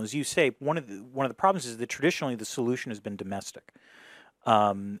international, as you say, one of the problems is that traditionally the solution has been domestic.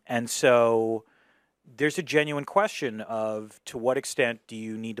 And so there's a genuine question of to what extent do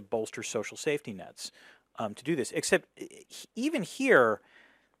you need to bolster social safety nets to do this? Except even here,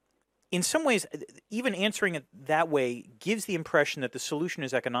 in some ways, even answering it that way gives the impression that the solution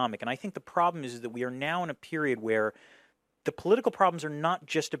is economic. And I think the problem is that we are now in a period where the political problems are not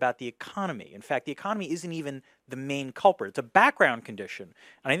just about the economy. In fact, the economy isn't even the main culprit. It's a background condition,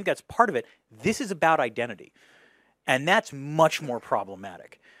 and I think that's part of it. This is about identity, and that's much more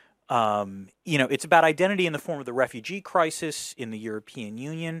problematic. It's about identity in the form of the refugee crisis in the European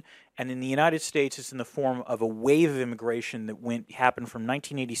Union, and in the United States, it's in the form of a wave of immigration that happened from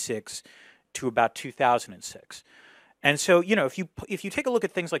 1986 to about 2006. And so, if you take a look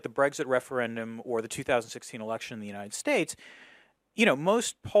at things like the Brexit referendum or the 2016 election in the United States,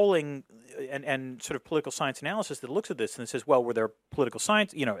 most polling and sort of political science analysis that looks at this and says, well, were there political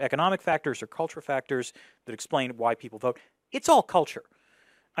science, economic factors or culture factors that explain why people vote? It's all culture.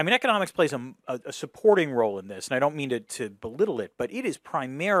 I mean, economics plays a supporting role in this, and I don't mean to belittle it, but it is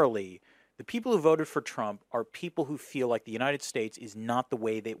primarily the people who voted for Trump are people who feel like the United States is not the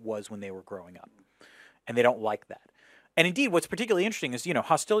way that it was when they were growing up, and they don't like that. And indeed, what's particularly interesting is,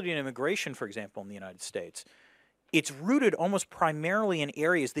 hostility and immigration, for example, in the United States, it's rooted almost primarily in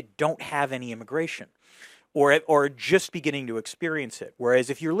areas that don't have any immigration or are just beginning to experience it. Whereas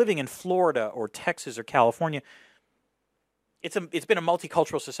if you're living in Florida or Texas or California, it's been a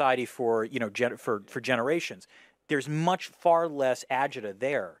multicultural society for generations. There's much far less agita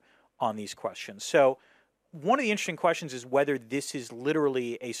there on these questions. So one of the interesting questions is whether this is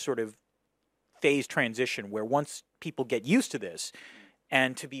literally a sort of phase transition where once people get used to this,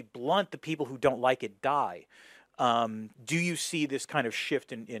 and to be blunt, the people who don't like it die. Do you see this kind of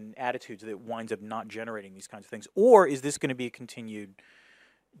shift in attitudes that winds up not generating these kinds of things? Or is this going to be a continued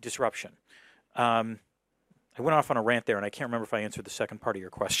disruption? I went off on a rant there, and I can't remember if I answered the second part of your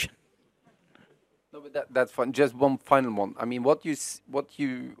question. No, but that's fine. Just one final one. I mean, what you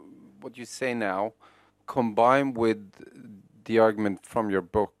say now, combined with the argument from your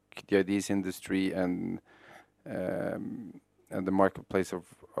book, The Ideas Industry and the Marketplace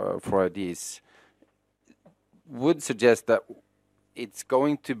for Ideas, would suggest that it's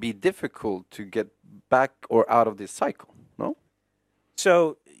going to be difficult to get back or out of this cycle, no?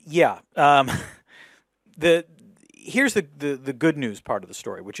 So, yeah. Here's the good news part of the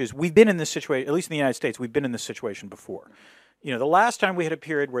story, which is we've been in this situation, at least in the United States, we've been in this situation before. The last time we had a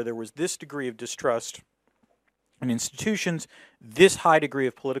period where there was this degree of distrust in institutions, this high degree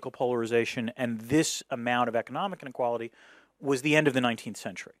of political polarization, and this amount of economic inequality was the end of the 19th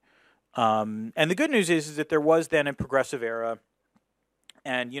century. And the good news is that there was then a progressive era,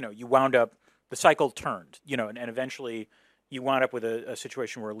 and you wound up, the cycle turned, and eventually you wound up with a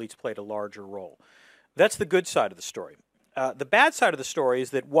situation where elites played a larger role. That's the good side of the story. The bad side of the story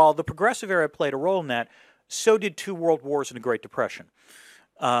is that while the progressive era played a role in that, so did two world wars and a Great Depression.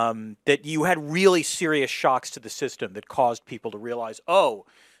 That you had really serious shocks to the system that caused people to realize, oh,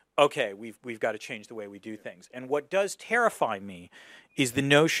 okay, we've got to change the way we do things. And what does terrify me is the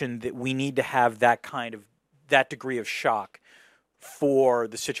notion that we need to have that degree of shock for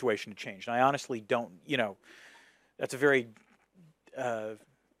the situation to change. And I honestly don't, that's a very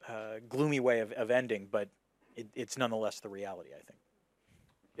gloomy way of ending, but it's nonetheless the reality, I think.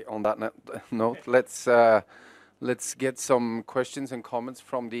 Okay, on that note, let's get some questions and comments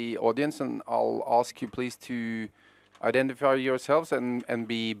from the audience, and I'll ask you please to identify yourselves and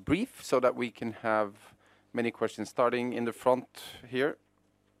be brief so that we can have many questions, starting in the front here.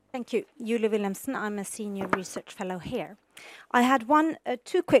 Thank you. Julie Williamson, I'm a senior research fellow here. I had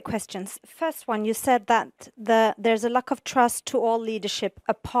two quick questions. First one, you said that there's a lack of trust to all leadership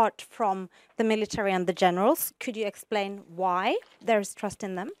apart from the military and the generals. Could you explain why there's trust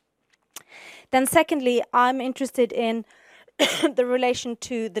in them? Then secondly, I'm interested in the relation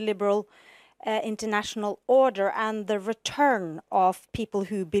to the liberal international order and the return of people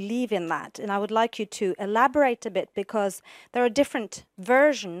who believe in that. And I would like you to elaborate a bit, because there are different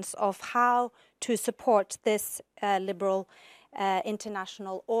versions of how to support this liberal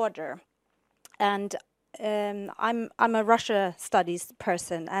international order. And I'm a Russia studies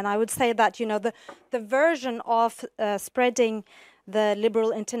person, and I would say that the version of spreading the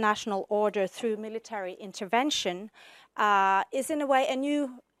liberal international order through military intervention is in a way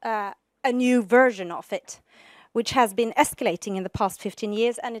a new version of it, which has been escalating in the past 15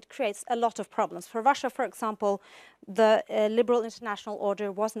 years, and it creates a lot of problems. For Russia, for example, the liberal international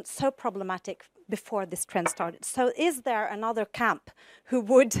order wasn't so problematic before this trend started. So is there another camp who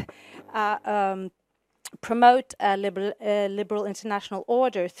would promote a liberal international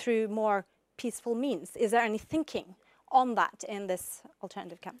order through more peaceful means? Is there any thinking on that in this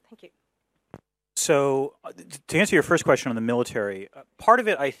alternative camp? Thank you. So, to answer your first question on the military, part of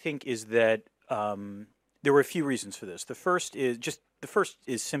it, I think, is that there were a few reasons for this. The first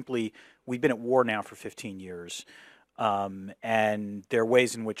is simply we've been at war now for 15 years, and there are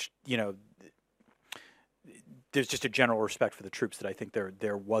ways in which there's just a general respect for the troops that I think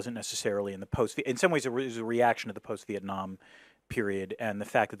there wasn't necessarily in the post. In some ways, it was a reaction to the post-Vietnam period, and the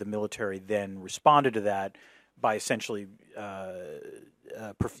fact that the military then responded to that by essentially,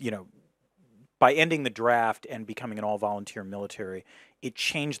 by ending the draft and becoming an all-volunteer military. It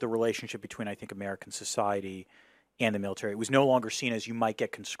changed the relationship between, I think, American society and the military. It was no longer seen as you might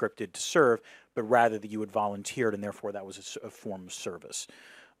get conscripted to serve, but rather that you had volunteered, and therefore that was a form of service.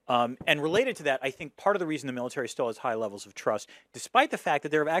 And related to that, I think part of the reason the military still has high levels of trust, despite the fact that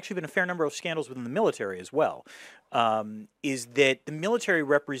there have actually been a fair number of scandals within the military as well, is that the military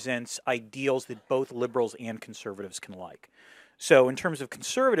represents ideals that both liberals and conservatives can like. So in terms of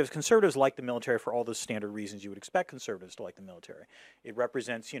conservatives like the military for all those standard reasons you would expect conservatives to like the military. It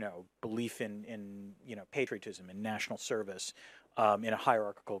represents, belief in patriotism and national service, in a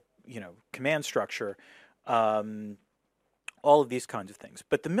hierarchical, command structure, all of these kinds of things.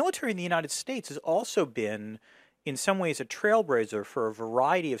 But the military in the United States has also been, in some ways, a trailblazer for a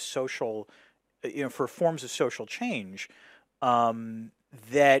variety of social, for forms of social change,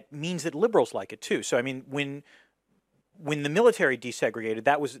 that means that liberals like it too. So I mean, when the military desegregated,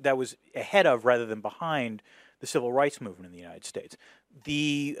 that was ahead of rather than behind the civil rights movement in the United States.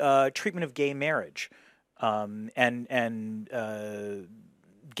 The treatment of gay marriage and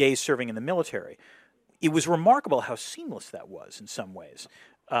gays serving in the military. It was remarkable how seamless that was in some ways,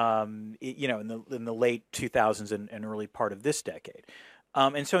 in the late 2000s and early part of this decade.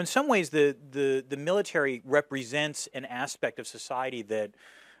 And so in some ways, the military represents an aspect of society that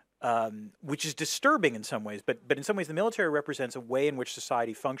which is disturbing in some ways, but in some ways the military represents a way in which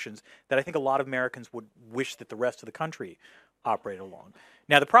society functions that I think a lot of Americans would wish that the rest of the country operated along.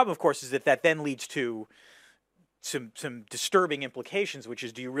 Now, the problem, of course, is that then leads to some disturbing implications, which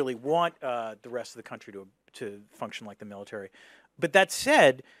is, do you really want the rest of the country to function like the military? But that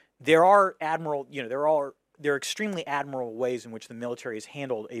said, there are extremely admirable ways in which the military has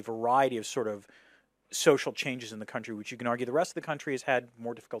handled a variety of sort of social changes in the country, which you can argue the rest of the country has had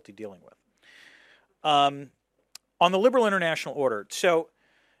more difficulty dealing with. On the liberal international order, so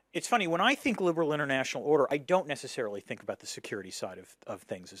it's funny, when I think liberal international order, I don't necessarily think about the security side of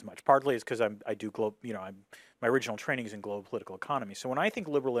things as much. Partly it's because my original training is in global political economy. So when I think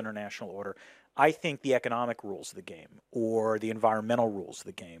liberal international order, I think the economic rules of the game, or the environmental rules of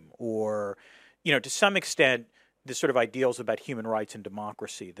the game, or, to some extent, the sort of ideals about human rights and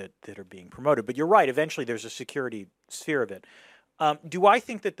democracy that are being promoted. But you're right, eventually there's a security sphere of it. Do I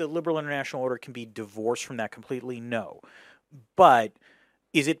think that the liberal international order can be divorced from that completely? No. But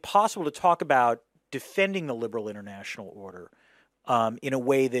is it possible to talk about defending the liberal international order in a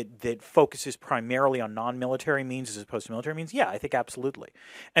way that focuses primarily on non-military means as opposed to military means? Yeah, I think absolutely.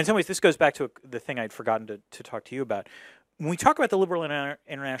 And in some ways, this goes back to the thing I'd forgotten to talk to you about. When we talk about the liberal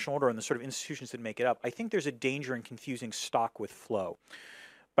international order and the sort of institutions that make it up, I think there's a danger in confusing stock with flow,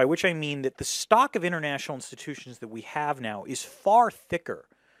 by which I mean that the stock of international institutions that we have now is far thicker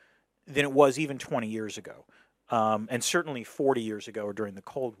than it was even 20 years ago, and certainly 40 years ago or during the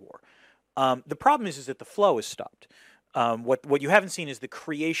Cold War. The problem is that the flow has stopped. What you haven't seen is the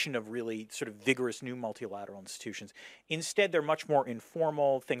creation of really sort of vigorous new multilateral institutions. Instead, they're much more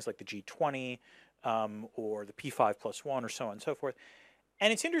informal, things like the G20, or the P5+1, or so on and so forth.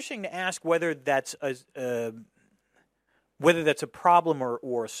 And it's interesting to ask whether that's a problem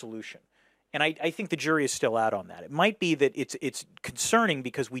or a solution. And I think the jury is still out on that. It might be that it's concerning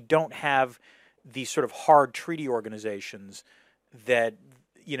because we don't have these sort of hard treaty organizations that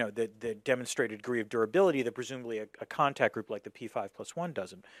demonstrate a degree of durability that presumably a contact group like the P5+1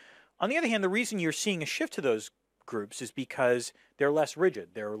 doesn't. On the other hand, the reason you're seeing a shift to those groups is because they're less rigid.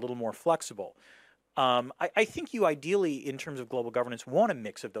 They're a little more flexible. I think you ideally, in terms of global governance, want a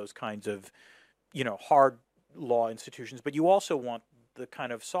mix of those kinds of, hard law institutions, but you also want the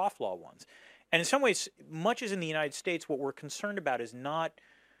kind of soft law ones. And in some ways, much as in the United States, what we're concerned about is not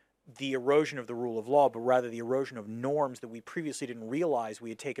the erosion of the rule of law, but rather the erosion of norms that we previously didn't realize we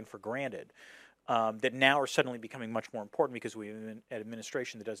had taken for granted, that now are suddenly becoming much more important because we have an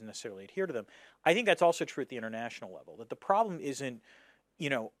administration that doesn't necessarily adhere to them. I think that's also true at the international level, that the problem isn't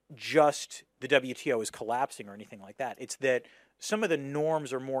just the WTO is collapsing or anything like that. It's that some of the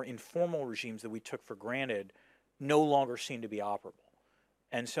norms or more informal regimes that we took for granted no longer seem to be operable.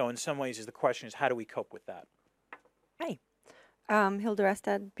 And so in some ways, the question is, how do we cope with that? Hi. Hildur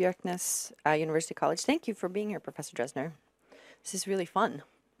Estad, Björknes University College. Thank you for being here, Professor Dresner. This is really fun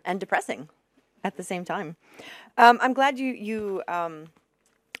and depressing at the same time. I'm glad you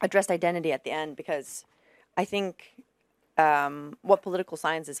addressed identity at the end, because I think what political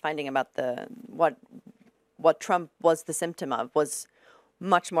science is finding about what Trump was the symptom of was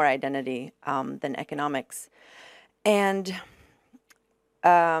much more identity than economics. And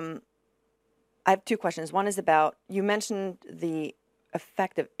I have two questions. One is about, you mentioned the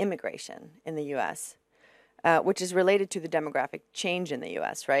effect of immigration in the U.S., which is related to the demographic change in the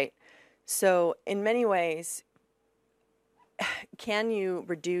U.S., right? So in many ways, can you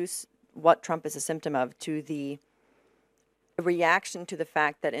reduce what Trump is a symptom of to the reaction to the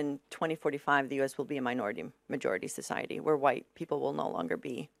fact that in 2045 the U.S. will be a majority society where white people will no longer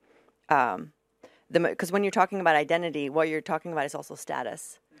be. Because when you're talking about identity, what you're talking about is also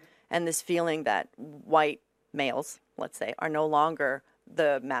status, and this feeling that white males, let's say, are no longer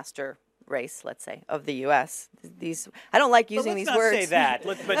the master race, let's say, of the U.S. I don't like using these words. Let's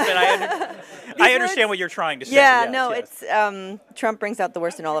not say that. But I understand what you're trying to say. Yeah, yes, it's Trump brings out the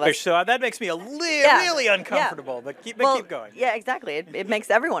worst in all of us. So that makes me really uncomfortable. Yeah. But keep going. Yeah, exactly. It makes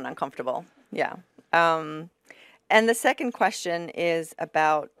everyone uncomfortable. Yeah. And the second question is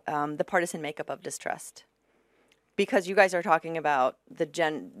about the partisan makeup of distrust, because you guys are talking about the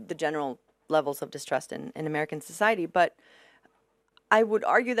general levels of distrust in American society, but I would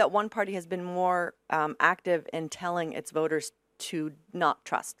argue that one party has been more active in telling its voters to not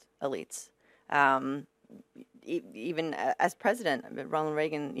trust elites. Even as president, Ronald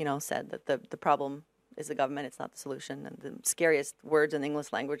Reagan, said that the problem is the government, it's not the solution. And the scariest words in the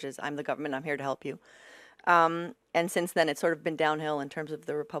English language is, I'm the government, I'm here to help you. And since then, it's sort of been downhill in terms of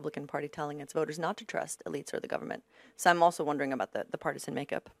the Republican Party telling its voters not to trust elites or the government. So I'm also wondering about the partisan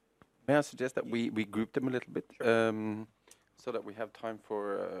makeup. May I suggest that we group them a little bit, so that we have time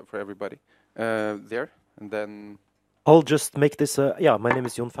for everybody there, and then I'll just make this. My name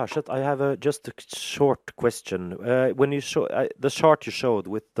is Jon Farseth. I have just a short question. When you show the chart you showed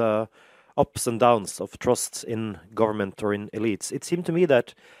with the ups and downs of trust in government or in elites, it seemed to me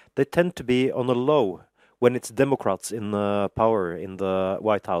that they tend to be on a low when it's Democrats in power in the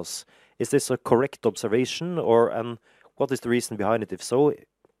White House. Is this a correct observation, and what is the reason behind it, if so,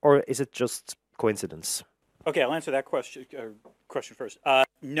 or is it just coincidence? Okay, I'll answer that question first.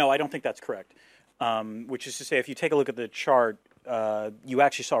 No, I don't think that's correct. Which is to say, if you take a look at the chart, you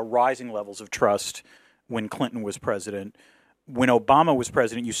actually saw rising levels of trust when Clinton was president. When Obama was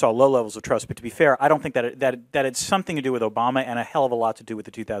president, you saw low levels of trust. But to be fair, I don't think that it's something to do with Obama and a hell of a lot to do with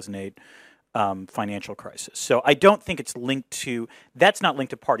the 2008 financial crisis. So I don't think it's linked to – that's not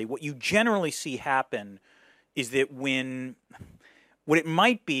linked to party. What you generally see happen is that what it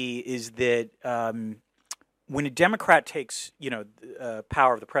might be is that when a Democrat takes,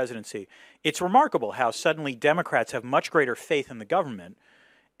 power of the presidency, it's remarkable how suddenly Democrats have much greater faith in the government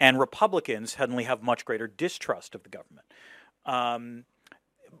and Republicans suddenly have much greater distrust of the government. And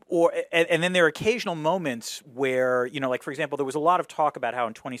then there are occasional moments where, like, for example, there was a lot of talk about how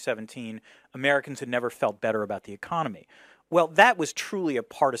in 2017 Americans had never felt better about the economy. Well, that was truly a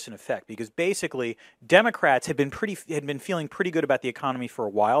partisan effect because basically Democrats had been feeling pretty good about the economy for a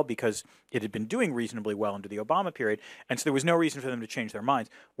while because it had been doing reasonably well under the Obama period, and so there was no reason for them to change their minds.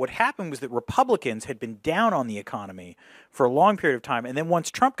 What happened was that Republicans had been down on the economy for a long period of time, and then once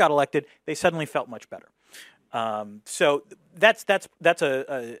Trump got elected, they suddenly felt much better. So that's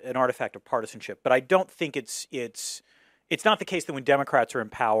an artifact of partisanship, but I don't think it's not the case that when Democrats are in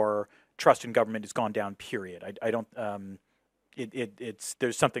power, trust in government has gone down. Period. I don't.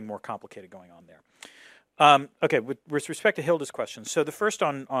 There's something more complicated going on there. Okay, with respect to Hilda's question, so the first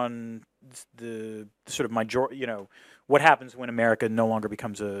on the sort of majority, what happens when America no longer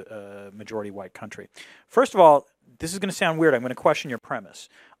becomes a majority white country. First of all, this is going to sound weird. I'm going to question your premise.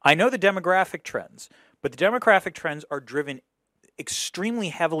 I know the demographic trends, but the demographic trends are driven extremely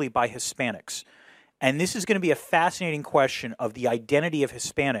heavily by Hispanics, and this is going to be a fascinating question of the identity of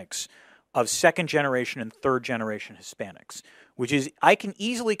Hispanics, of second generation and third generation Hispanics, which is, I can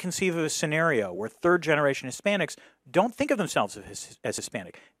easily conceive of a scenario where third generation Hispanics don't think of themselves as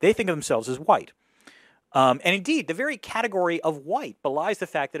Hispanic. They think of themselves as white. And indeed, the very category of white belies the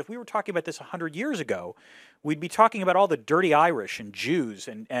fact that if we were talking about this 100 years ago, we'd be talking about all the dirty Irish and Jews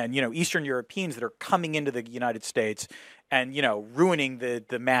and Eastern Europeans that are coming into the United States and, ruining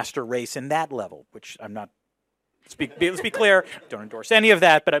the master race in that level, which I'm not. Let's be clear. Don't endorse any of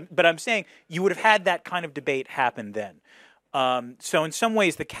that, but I'm saying you would have had that kind of debate happen then. So in some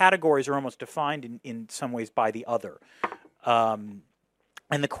ways, the categories are almost defined in some ways by the other. And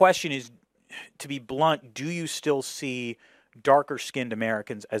the question is, to be blunt, do you still see darker-skinned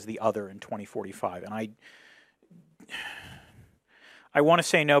Americans as the other in 2045? And I want to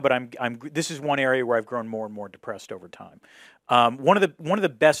say no, but this is one area where I've grown more and more depressed over time. One of the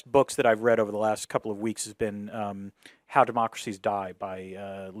best books that I've read over the last couple of weeks has been How Democracies Die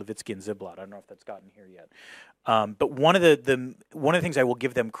by Levitsky and Ziblatt. I don't know if that's gotten here yet. But one of the things I will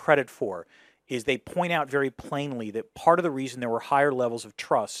give them credit for is they point out very plainly that part of the reason there were higher levels of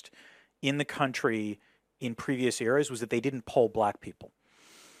trust in the country in previous eras was that they didn't poll black people.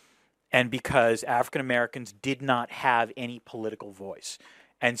 And because African Americans did not have any political voice.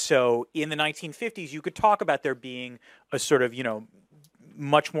 And so in the 1950s, you could talk about there being a sort of,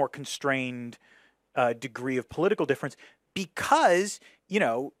 much more constrained degree of political difference. because,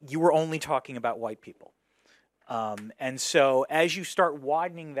 you were only talking about white people. And so as you start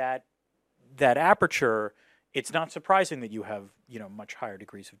widening that aperture, it's not surprising that you have, much higher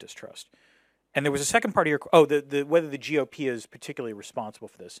degrees of distrust. And there was a second part of your whether the GOP is particularly responsible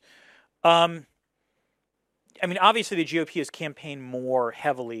for this. Obviously the GOP has campaigned more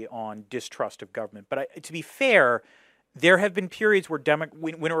heavily on distrust of government. But to be fair, there have been periods where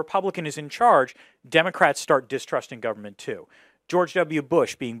when a Republican is in charge, Democrats start distrusting government too. George W.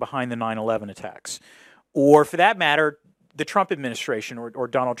 Bush being behind the 9/11 attacks. Or for that matter, the Trump administration or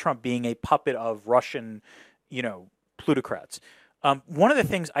Donald Trump being a puppet of Russian, plutocrats. One of the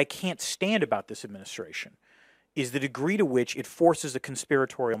things I can't stand about this administration is the degree to which it forces a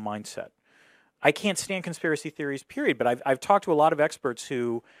conspiratorial mindset. I can't stand conspiracy theories, period, but I've talked to a lot of experts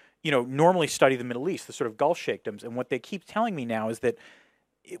who, normally study the Middle East, the sort of Gulf sheikdoms, and what they keep telling me now is that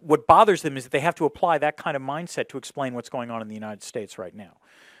what bothers them is that they have to apply that kind of mindset to explain what's going on in the United States right now.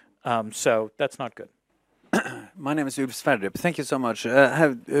 So that's not good. My name is Ulf Sverdrup. Thank you so much. I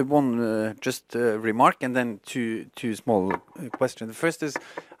have one remark and then two small questions. The first is,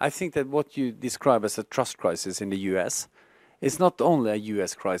 I think that what you describe as a trust crisis in the U.S. is not only a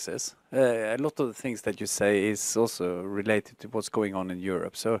U.S. crisis. A lot of the things that you say is also related to what's going on in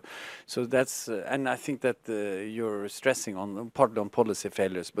Europe. So that's and I think that you're stressing on partly on policy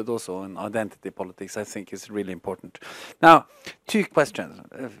failures, but also on identity politics. I think is really important. Now, two questions.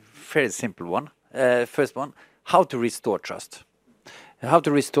 A very simple one. First one, how to restore trust. How to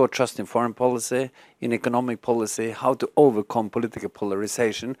restore trust in foreign policy, in economic policy, how to overcome political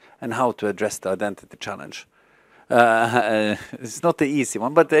polarization, and how to address the identity challenge. It's not the easy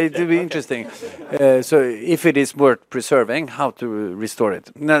one, but it will be interesting. So if it is worth preserving, how to restore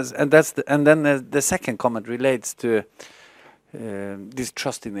it. And then the second comment relates to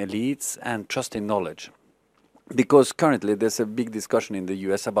distrust in elites and trust in knowledge. Because currently there's a big discussion in the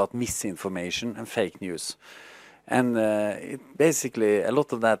US about misinformation and fake news. And basically a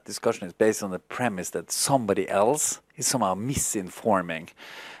lot of that discussion is based on the premise that somebody else is somehow misinforming.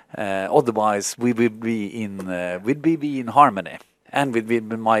 Otherwise we will be in harmony and we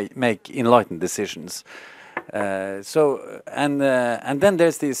might make enlightened decisions. And then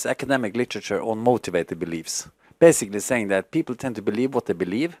there's this academic literature on motivated beliefs, basically saying that people tend to believe what they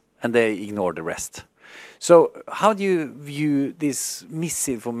believe and they ignore the rest. So how do you view this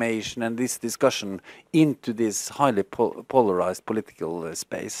misinformation and this discussion into this highly polarized political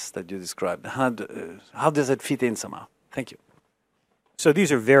space that you described? How does it fit in somehow? Thank you. So these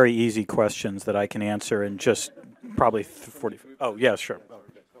are very easy questions that I can answer in just probably 40. Oh, yeah, sure.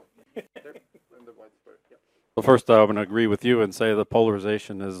 Well, first, I want to agree with you and say the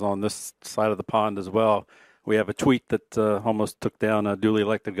polarization is on this side of the pond as well. We have a tweet that almost took down a duly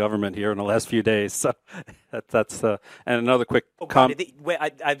elected government here in the last few days. So that's and another quick comment.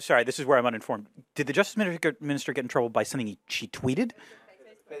 I'm sorry, this is where I'm uninformed. Did the Justice Minister get in trouble by something she tweeted?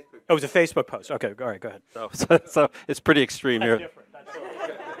 Oh, it was a Facebook post. Okay, all right, go ahead. So it's pretty extreme that's here. Different.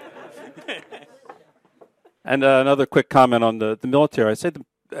 That's And another quick comment on the military. I say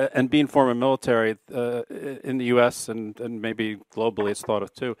and being former military in the U.S. and maybe globally it's thought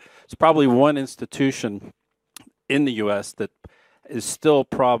of too, it's probably one institution in the U.S. that is still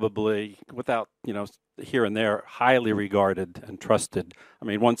probably, without, here and there, highly regarded and trusted. I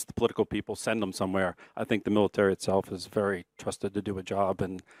mean, once the political people send them somewhere, I think the military itself is very trusted to do a job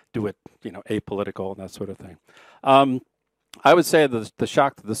and do it, apolitical and that sort of thing. I would say that the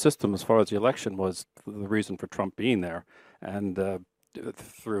shock to the system as far as the election was the reason for Trump being there. And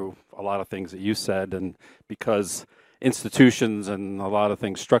through a lot of things that you said, and because institutions and a lot of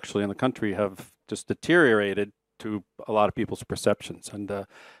things structurally in the country have just deteriorated to a lot of people's perceptions. And,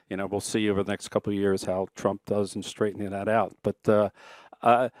 we'll see over the next couple of years how Trump does in straightening that out. But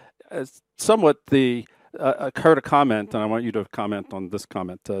somewhat I heard a comment, and I want you to comment on this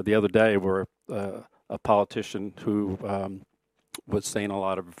comment, the other day where a politician who was saying a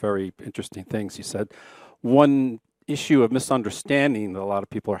lot of very interesting things. He said one issue of misunderstanding that a lot of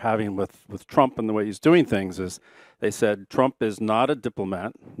people are having with Trump and the way he's doing things is they said Trump is not a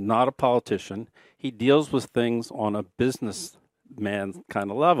diplomat, not a politician. He deals with things on a businessman kind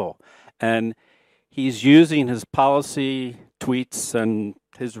of level. And he's using his policy tweets and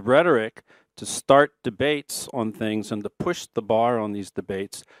his rhetoric to start debates on things and to push the bar on these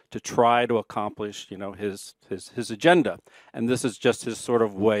debates to try to accomplish, his agenda. And this is just his sort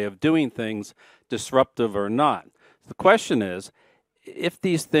of way of doing things, disruptive or not. The question is, if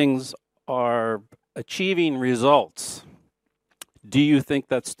these things are achieving results, do you think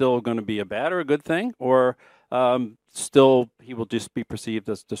that's still going to be a bad or a good thing? Or still he will just be perceived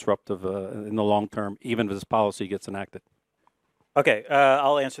as disruptive in the long term, even if his policy gets enacted? Okay,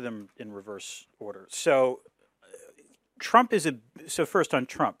 I'll answer them in reverse order. So first on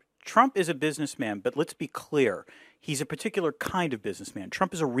Trump. Trump is a businessman, but let's be clear. He's a particular kind of businessman.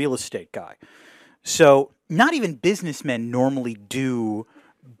 Trump is a real estate guy. So not even businessmen normally do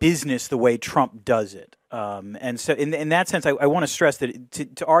business the way Trump does it. And so in that sense, I want to stress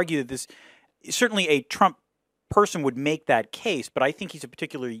that to argue that this, certainly a Trump person would make that case, but I think he's a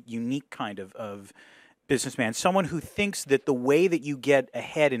particularly unique kind of businessman, someone who thinks that the way that you get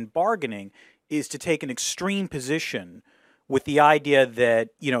ahead in bargaining is to take an extreme position with the idea that,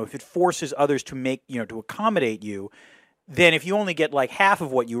 if it forces others to make, to accommodate you, then if you only get like half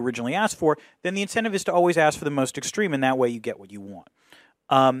of what you originally asked for, then the incentive is to always ask for the most extreme, and that way you get what you want.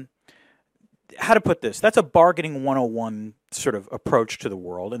 How to put this? That's a bargaining 101 sort of approach to the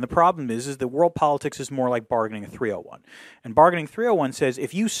world. And the problem is that world politics is more like bargaining 301. And bargaining 301 says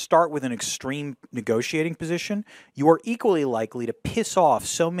if you start with an extreme negotiating position, you are equally likely to piss off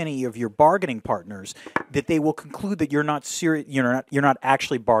so many of your bargaining partners that they will conclude that you're not serious, you're not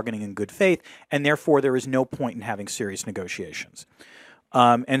actually bargaining in good faith, and therefore there is no point in having serious negotiations.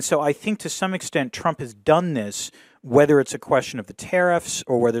 And so I think to some extent Trump has done this, whether it's a question of the tariffs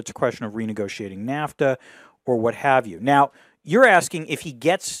or whether it's a question of renegotiating NAFTA or what have you. Now, you're asking if he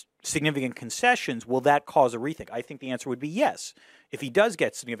gets significant concessions, will that cause a rethink? I think the answer would be yes. If he does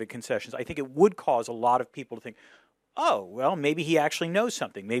get significant concessions, I think it would cause a lot of people to think, oh, well, maybe he actually knows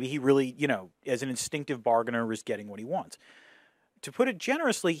something. Maybe he really, as an instinctive bargainer is getting what he wants. To put it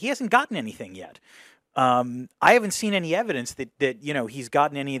generously, he hasn't gotten anything yet. I haven't seen any evidence that he's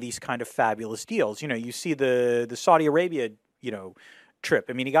gotten any of these kind of fabulous deals. You see the Saudi Arabia trip.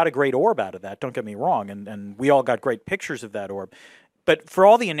 I mean, he got a great orb out of that. Don't get me wrong, and we all got great pictures of that orb. But for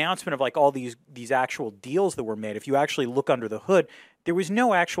all the announcement of like all these actual deals that were made, if you actually look under the hood, there was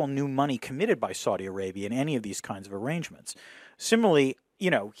no actual new money committed by Saudi Arabia in any of these kinds of arrangements. Similarly,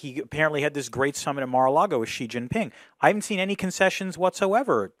 he apparently had this great summit at Mar-a-Lago with Xi Jinping. I haven't seen any concessions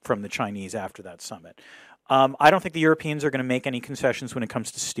whatsoever from the Chinese after that summit. I don't think the Europeans are going to make any concessions when it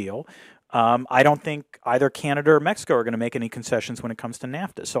comes to steel. I don't think either Canada or Mexico are going to make any concessions when it comes to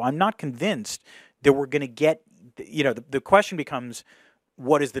NAFTA. So I'm not convinced that we're going to get, the question becomes,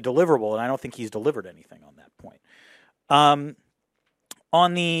 what is the deliverable? And I don't think he's delivered anything on that point.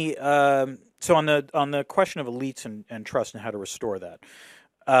 On the question of elites and trust and how to restore that,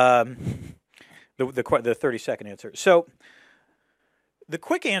 the 30-second answer. So the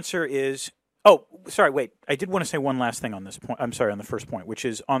quick answer is, I did want to say one last thing on this point. I'm sorry, on the first point, which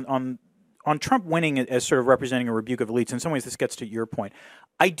is on Trump winning as sort of representing a rebuke of elites. In some ways, this gets to your point.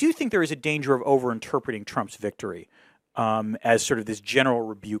 I do think there is a danger of overinterpreting Trump's victory as sort of this general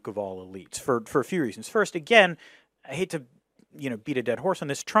rebuke of all elites for a few reasons. First, again, I hate to beat a dead horse on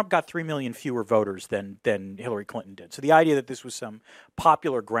this. Trump got 3 million fewer voters than Hillary Clinton did. So the idea that this was some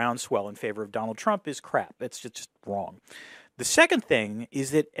popular groundswell in favor of Donald Trump is crap. It's just wrong. The second thing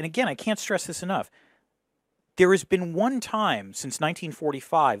is that, and again, I can't stress this enough, there has been one time since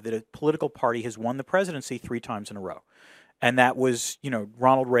 1945 that a political party has won the presidency 3 times in a row. And that was,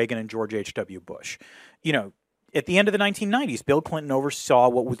 Ronald Reagan and George H.W. Bush. At the end of the 1990s, Bill Clinton oversaw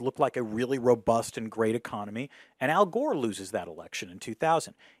what would look like a really robust and great economy, and Al Gore loses that election in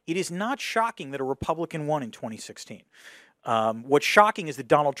 2000. It is not shocking that a Republican won in 2016. What's shocking is that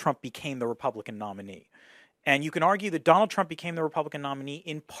Donald Trump became the Republican nominee. And you can argue that Donald Trump became the Republican nominee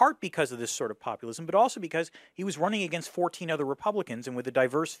in part because of this sort of populism, but also because he was running against 14 other Republicans, and with a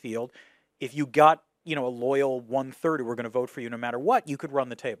diverse field, if you got a loyal 1/3 who were going to vote for you no matter what, you could run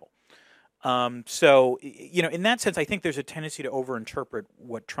the table. So, in that sense, I think there's a tendency to overinterpret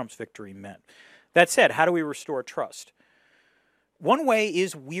what Trump's victory meant. That said, how do we restore trust? One way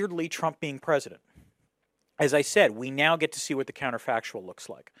is weirdly Trump being president. As I said, we now get to see what the counterfactual looks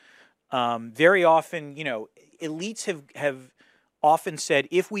like. Very often, elites have often said,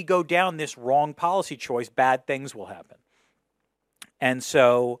 if we go down this wrong policy choice, bad things will happen. And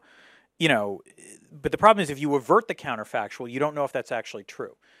so, but the problem is if you avert the counterfactual, you don't know if that's actually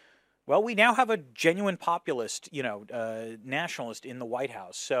true. Well, we now have a genuine populist, nationalist in the White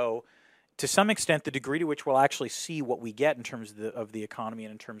House. So to some extent, the degree to which we'll actually see what we get in terms of the economy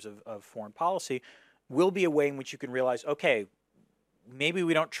and in terms of foreign policy will be a way in which you can realize, okay, maybe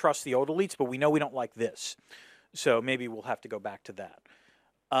we don't trust the old elites, but we know we don't like this. So maybe we'll have to go back to that.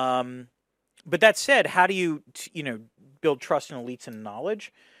 But that said, how do you, build trust in elites and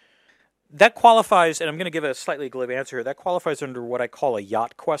knowledge? That qualifies, and I'm going to give a slightly glib answer here, that qualifies under what I call a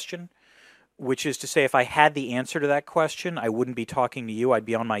yacht question, which is to say if I had the answer to that question, I wouldn't be talking to you. I'd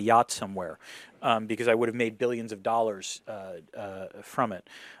be on my yacht somewhere because I would have made billions of dollars from it.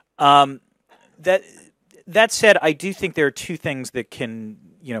 that said, I do think there are two things that can,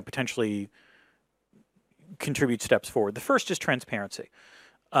 potentially contribute steps forward. The first is transparency,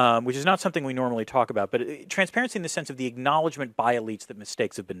 which is not something we normally talk about, but transparency in the sense of the acknowledgement by elites that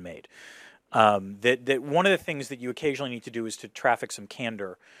mistakes have been made. That one of the things that you occasionally need to do is to traffic some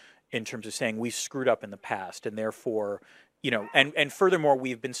candor in terms of saying we've screwed up in the past, and therefore, and furthermore,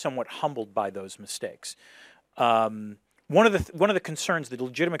 we've been somewhat humbled by those mistakes. One of the concerns, the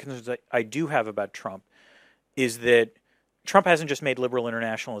legitimate concerns that I do have about Trump, is that Trump hasn't just made liberal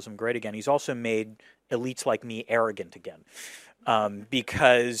internationalism great again; he's also made elites like me arrogant again,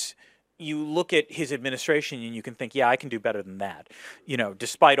 because you look at his administration and you can think, yeah, I can do better than that,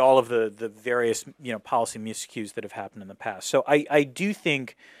 despite all of the various policy miscues that have happened in the past. So I do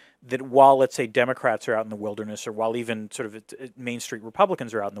think that while, let's say, Democrats are out in the wilderness, or while even sort of Main Street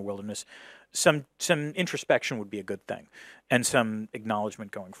Republicans are out in the wilderness, some introspection would be a good thing, and some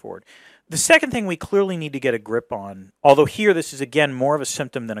acknowledgement going forward. The second thing we clearly need to get a grip on, although here this is again more of a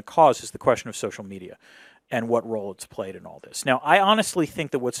symptom than a cause, is the question of social media and what role it's played in all this. Now, I honestly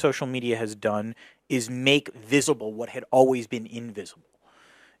think that what social media has done is make visible what had always been invisible.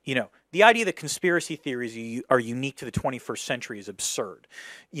 The idea that conspiracy theories are unique to the 21st century is absurd.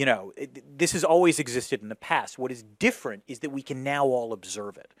 This has always existed in the past. What is different is that we can now all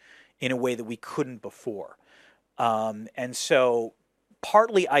observe it in a way that we couldn't before. And so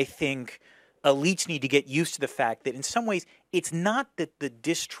partly I think elites need to get used to the fact that in some ways it's not that the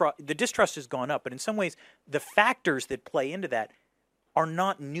distrust has gone up, but in some ways the factors that play into that are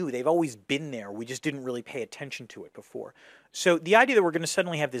not new. They've always been there. We just didn't really pay attention to it before. So the idea that we're going to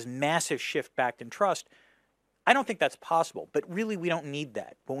suddenly have this massive shift back in trust, I don't think that's possible. But really, we don't need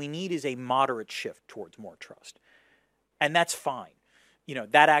that. What we need is a moderate shift towards more trust. And that's fine.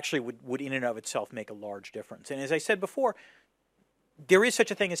 That actually would in and of itself make a large difference. And as I said before, there is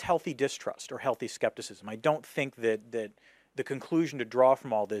such a thing as healthy distrust or healthy skepticism. I don't think that the conclusion to draw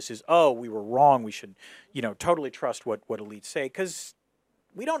from all this is, oh, we were wrong. We should, totally trust what elites say, because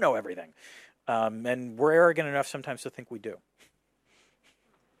we don't know everything. And we're arrogant enough sometimes to think we do.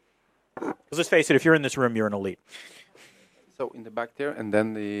 Because let's face it, if you're in this room, you're an elite. So in the back there, and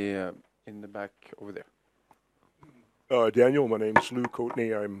then in the back over there. Daniel, my name's Lou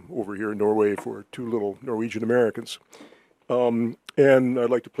Coatney. I'm over here in Norway for two little Norwegian Americans. And I'd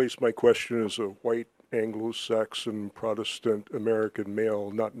like to place my question as a white Anglo-Saxon Protestant American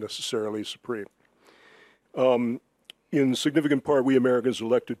male, not necessarily supreme. In significant part, we Americans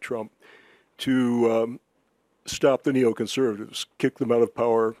elected Trump to stop the neoconservatives, kick them out of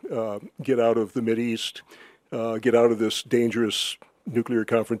power, get out of the Mideast, get out of this dangerous nuclear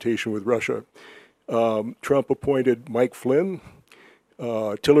confrontation with Russia. Trump appointed Mike Flynn,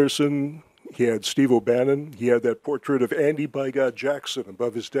 Tillerson. He had Steve O'Bannon. He had that portrait of Andy by God Jackson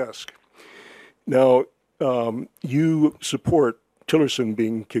above his desk. Now, you support Tillerson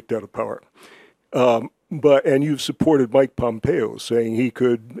being kicked out of power, and you've supported Mike Pompeo, saying he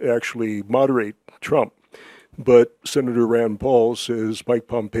could actually moderate Trump. But Senator Rand Paul says Mike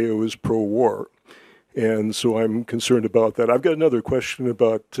Pompeo is pro-war. And so I'm concerned about that. I've got another question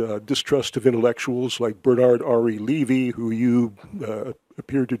about distrust of intellectuals like Bernard Henri Levy, who you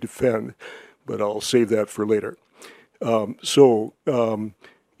appear to defend, but I'll save that for later.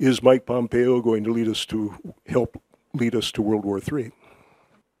 Is Mike Pompeo going to help lead us to World War III?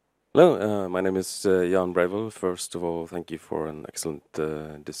 Hello, my name is Jan Breivik. First of all, thank you for an excellent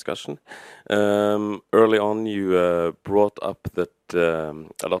discussion. Early on, you brought up that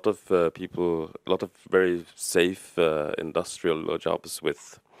a lot of people, a lot of very safe industrial jobs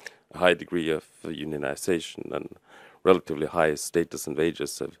with a high degree of unionization and relatively high status and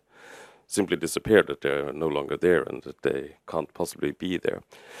wages have simply disappeared, that they're no longer there and that they can't possibly be there.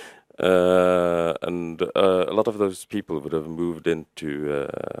 And a lot of those people would have moved into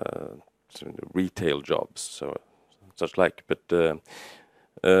retail jobs, so such like. But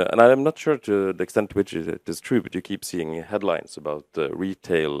and I'm not sure to the extent to which it is true, but you keep seeing headlines about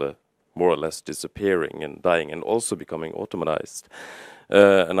retail more or less disappearing and dying, and also becoming automatized.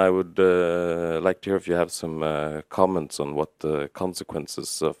 And I would like to hear if you have some comments on what the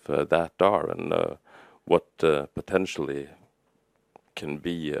consequences of that are, and what potentially can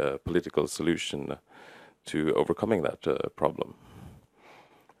be a political solution to overcoming that problem.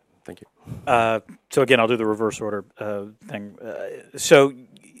 Thank you. So again, I'll do the reverse order thing. So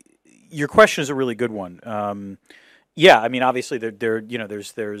your question is a really good one. Yeah, I mean, obviously,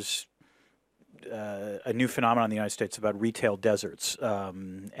 there's a new phenomenon in the United States about retail deserts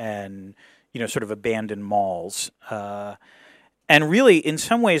and sort of abandoned malls, and really, in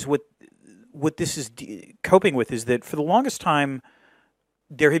some ways, what this is coping with is that for the longest time,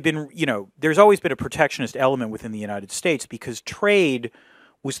 there had been, there's always been a protectionist element within the United States because trade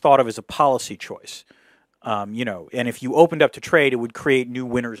was thought of as a policy choice. And if you opened up to trade, it would create new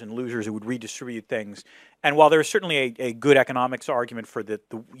winners and losers. It would redistribute things. And while there's certainly a good economics argument for that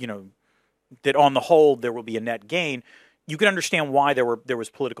on the whole there will be a net gain, you can understand why there was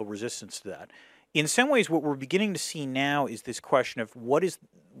political resistance to that. In some ways, what we're beginning to see now is this question of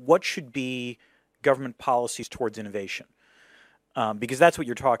what should be government policies towards innovation, because that's what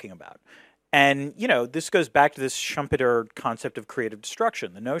you're talking about. And, this goes back to this Schumpeter concept of creative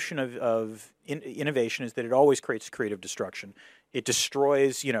destruction. The notion of innovation is that it always creates creative destruction. It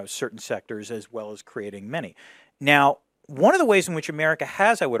destroys, certain sectors as well as creating many. Now, one of the ways in which America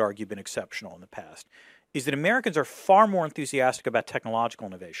has, I would argue, been exceptional in the past is that Americans are far more enthusiastic about technological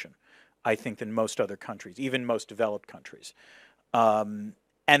innovation, I think, than most other countries, even most developed countries. And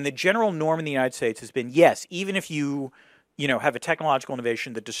the general norm in the United States has been, yes, even if you have a technological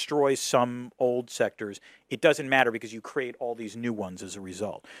innovation that destroys some old sectors, it doesn't matter because you create all these new ones as a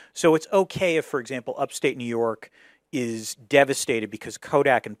result. So it's okay if, for example, upstate New York is devastated because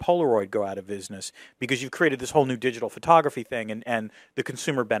Kodak and Polaroid go out of business because you've created this whole new digital photography thing and the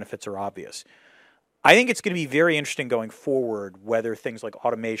consumer benefits are obvious. I think it's going to be very interesting going forward whether things like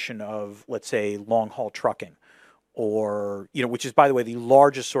automation of, let's say, long-haul trucking or, which is, by the way, the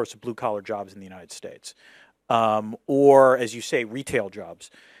largest source of blue-collar jobs in the United States, or, as you say, retail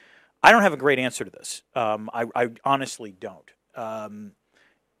jobs. I don't have a great answer to this. I honestly don't.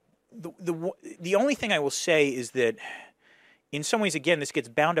 The only thing I will say is that in some ways, again, this gets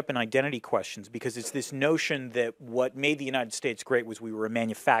bound up in identity questions because it's this notion that what made the United States great was we were a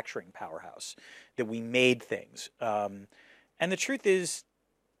manufacturing powerhouse, that we made things. And the truth is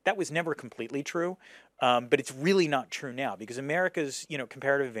that was never completely true, but it's really not true now because America's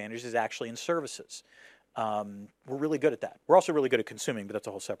comparative advantage is actually in services. We're really good at that. We're also really good at consuming, but that's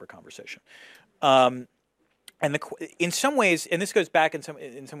a whole separate conversation. And in some ways, and this goes back in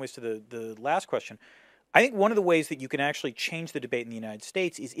some ways to the last question, I think one of the ways that you can actually change the debate in the United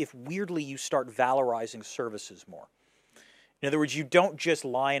States is if weirdly you start valorizing services more. In other words, you don't just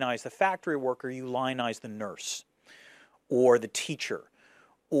lionize the factory worker, you lionize the nurse or the teacher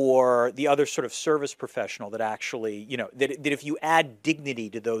or the other sort of service professional that actually, that if you add dignity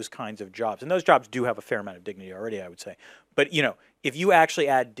to those kinds of jobs, and those jobs do have a fair amount of dignity already, I would say, but, if you actually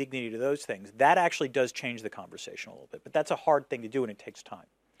add dignity to those things, that actually does change the conversation a little bit. But that's a hard thing to do, and it takes time.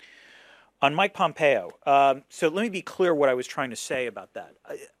 On Mike Pompeo, so let me be clear what I was trying to say about that.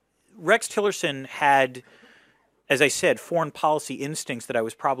 Rex Tillerson had, as I said, foreign policy instincts that I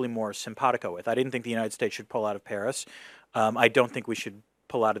was probably more simpatico with. I didn't think the United States should pull out of Paris. I don't think we should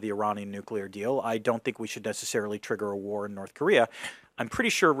pull out of the Iranian nuclear deal. I don't think we should necessarily trigger a war in North Korea. I'm pretty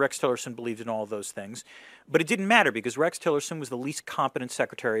sure Rex Tillerson believed in all of those things. But it didn't matter because Rex Tillerson was the least competent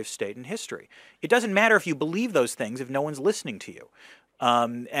Secretary of State in history. It doesn't matter if you believe those things if no one's listening to you.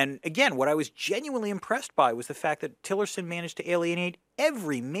 And again, what I was genuinely impressed by was the fact that Tillerson managed to alienate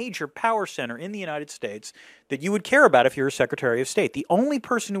every major power center in the United States that you would care about if you were Secretary of State. The only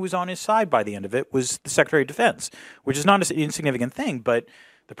person who was on his side by the end of it was the Secretary of Defense, which is not an insignificant thing, but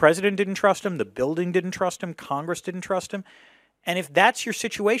the president didn't trust him, the building didn't trust him, Congress didn't trust him. And if that's your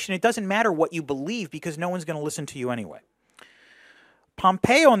situation, it doesn't matter what you believe because no one's going to listen to you anyway.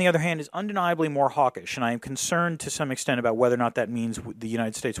 Pompeo, on the other hand, is undeniably more hawkish, and I am concerned to some extent about whether or not that means the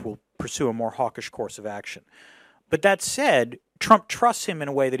United States will pursue a more hawkish course of action. But that said, Trump trusts him in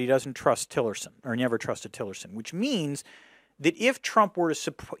a way that he doesn't trust Tillerson, or never trusted Tillerson, which means that if Trump were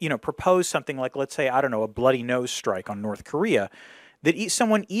to propose something like, let's say, a bloody nose strike on North Korea, that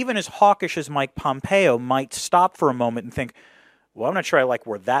someone even as hawkish as Mike Pompeo might stop for a moment and think, well, I'm not sure I like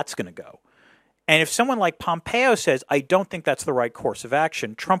where that's going to go. And if someone like Pompeo says, I don't think that's the right course of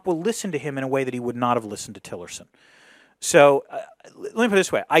action, Trump will listen to him in a way that he would not have listened to Tillerson. So let me put it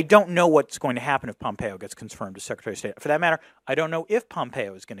this way. I don't know what's going to happen if Pompeo gets confirmed as Secretary of State. For that matter, I don't know if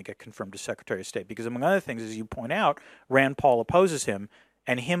Pompeo is going to get confirmed as Secretary of State because, among other things, as you point out, Rand Paul opposes him,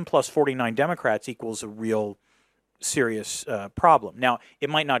 and him plus 49 Democrats equals a real serious problem. Now, it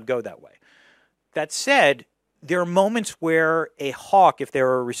might not go that way. That said, there are moments where a hawk, if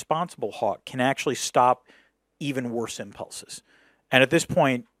they're a responsible hawk, can actually stop even worse impulses. And at this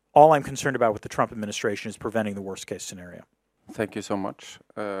point, all I'm concerned about with the Trump administration is preventing the worst case scenario. Thank you so much.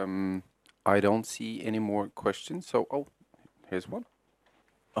 I don't see any more questions. So, here's one.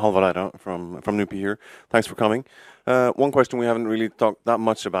 Halvard Eira from NUPI here. Thanks for coming. One question we haven't really talked that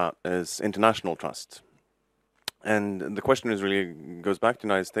much about is international trust. And the question is really goes back to the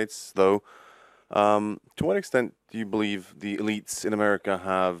United States, though. To what extent do you believe the elites in America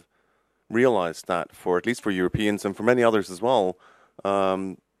have realized that, for at least for Europeans and for many others as well,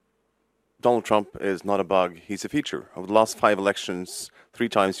 Donald Trump is not a bug; he's a feature. Over the last 5 elections, 2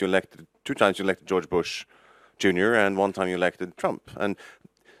 times you elected George Bush Jr. and 1 time you elected Trump. And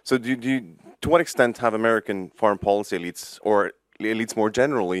so, to what extent have American foreign policy elites, or elites more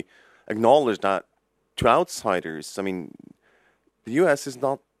generally, acknowledged that to outsiders? I mean, the U.S. is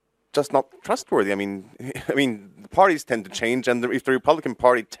not trustworthy. I mean, the parties tend to change, and if the Republican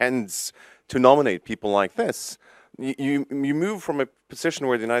Party tends to nominate people like this, you move from a position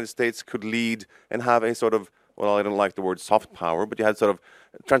where the United States could lead and have a sort of, well, I don't like the word soft power, but you had sort of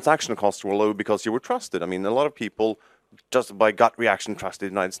transactional costs were low because you were trusted. I mean, a lot of people just by gut reaction trusted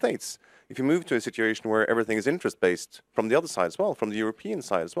the United States. If you move to a situation where everything is interest-based from the other side as well, from the European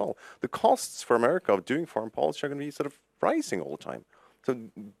side as well, the costs for America of doing foreign policy are going to be sort of rising all the time. So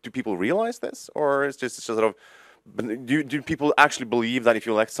do people realize this, or is just sort of, do people actually believe that if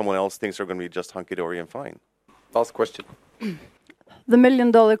you elect someone else, things are going to be just hunky-dory and fine? Last question. The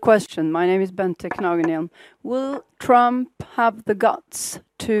million-dollar question. My name is Bente Knagenian. Will Trump have the guts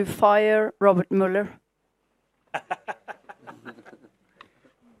to fire Robert Mueller?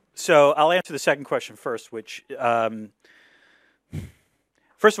 So I'll answer the second question first, which,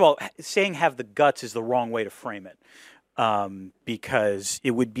 first of all, saying have the guts is the wrong way to frame it, because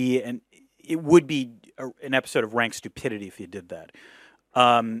it would be an episode of rank stupidity if you did that.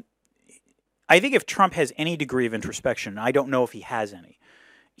 I think if Trump has any degree of introspection, I don't know if he has any,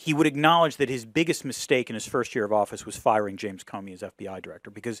 he would acknowledge that his biggest mistake in his first year of office was firing James Comey as FBI director,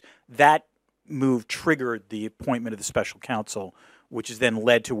 because that move triggered the appointment of the special counsel, which has then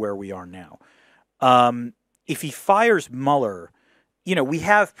led to where we are now. If he fires Mueller, we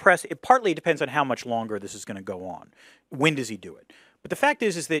have press. It partly depends on how much longer this is going to go on. When does he do it? But the fact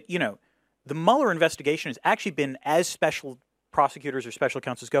is that, the Mueller investigation has actually been, as special prosecutors or special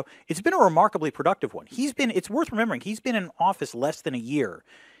counsels go, it's been a remarkably productive one. It's worth remembering, he's been in office less than a year.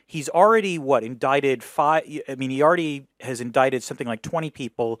 He's already, indicted he already has indicted something like 20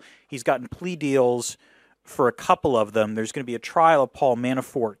 people. He's gotten plea deals for a couple of them. There's going to be a trial of Paul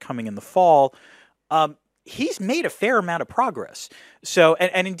Manafort coming in the fall. He's made a fair amount of progress. So,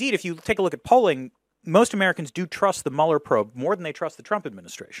 and indeed, if you take a look at polling, most Americans do trust the Mueller probe more than they trust the Trump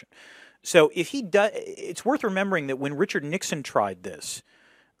administration. So if he does, it's worth remembering that when Richard Nixon tried this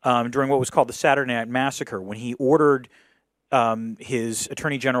during what was called the Saturday Night Massacre, when he ordered his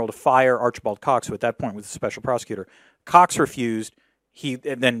attorney general to fire Archibald Cox, who at that point was the special prosecutor, Cox refused.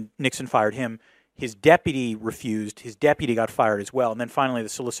 And then Nixon fired him. His deputy refused. His deputy got fired as well. And then finally the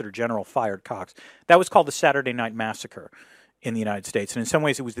Solicitor General fired Cox. That was called the Saturday Night Massacre in the United States. And in some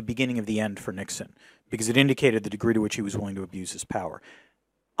ways it was the beginning of the end for Nixon, because it indicated the degree to which he was willing to abuse his power.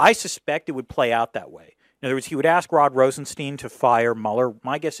 I suspect it would play out that way. In other words, he would ask Rod Rosenstein to fire Mueller.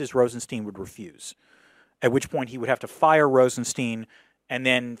 My guess is Rosenstein would refuse, at which point he would have to fire Rosenstein and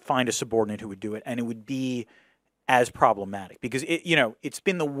then find a subordinate who would do it. And it would be as problematic because, it's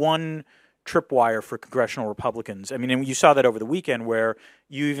been the one tripwire for congressional Republicans. I mean, and you saw that over the weekend where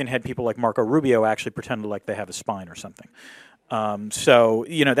you even had people like Marco Rubio actually pretend like they have a spine or something.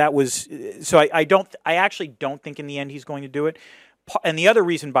 That was – so I actually don't think in the end he's going to do it. And the other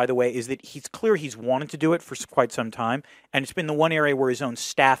reason, by the way, is that he's clear he's wanted to do it for quite some time, and it's been the one area where his own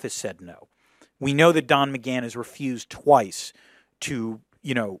staff has said no. We know that Don McGahn has refused twice to,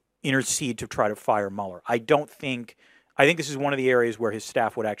 intercede to try to fire Mueller. I think this is one of the areas where his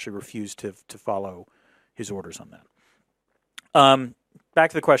staff would actually refuse to follow his orders on that.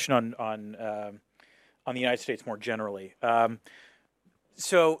 Back to the question on the United States more generally.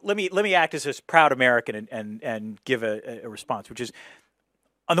 So let me act as a proud American and give a response, which is,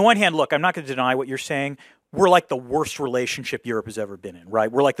 on the one hand, look, I'm not going to deny what you're saying. We're like the worst relationship Europe has ever been in, right?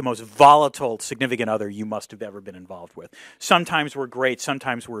 We're like the most volatile significant other you must have ever been involved with. Sometimes we're great,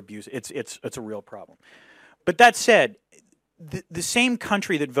 sometimes we're abusive. It's a real problem. But that said, the same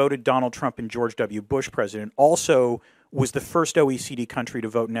country that voted Donald Trump and George W. Bush president also was the first OECD country to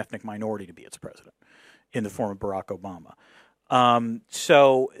vote an ethnic minority to be its president in the form of Barack Obama.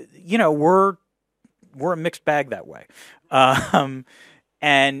 We're a mixed bag that way.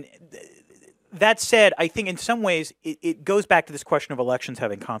 And that said, I think in some ways it goes back to this question of elections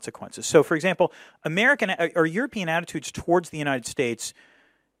having consequences. So, for example, American or European attitudes towards the United States,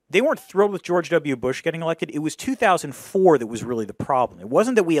 they weren't thrilled with George W. Bush getting elected. It was 2004 that was really the problem. It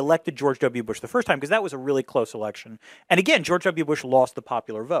wasn't that we elected George W. Bush the first time, because that was a really close election. And again, George W. Bush lost the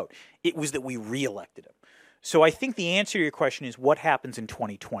popular vote. It was that we reelected him. So I think the answer to your question is what happens in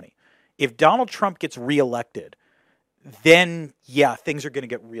 2020. If Donald Trump gets reelected, then, yeah, things are going to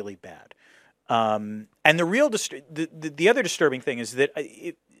get really bad. And the other disturbing thing is that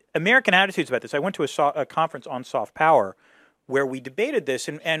American attitudes about this, I went to a conference on soft power where we debated this.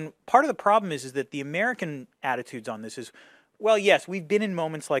 And part of the problem is that the American attitudes on this is, well, yes, we've been in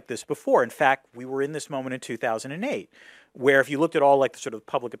moments like this before. In fact, we were in this moment in 2008, where if you looked at all like the sort of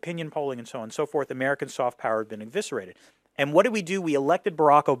public opinion polling and so on and so forth, American soft power had been eviscerated. And what did we do? We elected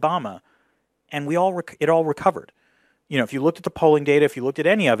Barack Obama, and it all recovered. You know, if you looked at the polling data, if you looked at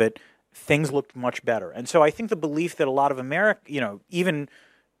any of it, things looked much better. And so I think the belief that a lot of even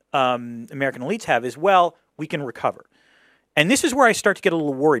American elites have is, well, we can recover. And this is where I start to get a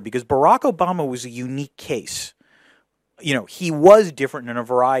little worried, because Barack Obama was a unique case. You know, he was different in a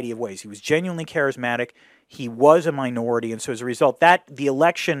variety of ways. He was genuinely charismatic. He was a minority. And so as a result, the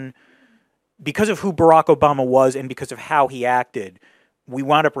election, because of who Barack Obama was and because of how he acted, we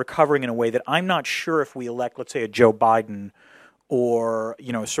wound up recovering in a way that I'm not sure if we elect, let's say, a Joe Biden or,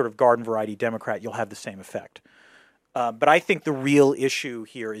 a sort of garden variety Democrat, you'll have the same effect. But I think the real issue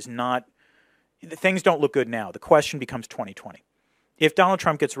here is not, things don't look good now. The question becomes 2020. If Donald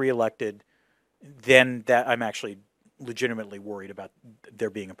Trump gets reelected, then I'm actually legitimately worried about there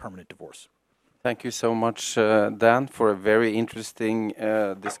being a permanent divorce. Thank you so much, Dan, for a very interesting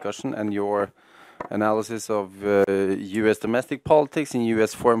discussion and your analysis of U.S. domestic politics and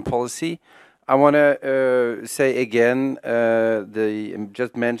U.S. foreign policy. I want to say again,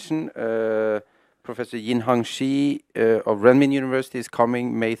 just mention Professor Yin-Hang Shi of Renmin University is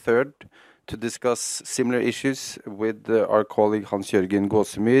coming May 3rd to discuss similar issues with our colleague Hans-Jørgen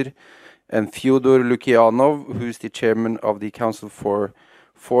Gåsemyr, and Fyodor Lukyanov, who's the chairman of the Council for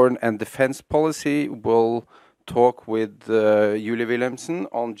Foreign and Defense Policy, will talk with Julie Wilhelmsen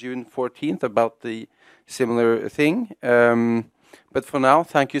on June 14th about the similar thing. But for now,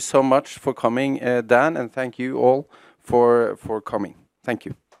 thank you so much for coming, Dan, and thank you all for coming. Thank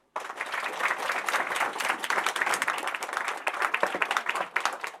you.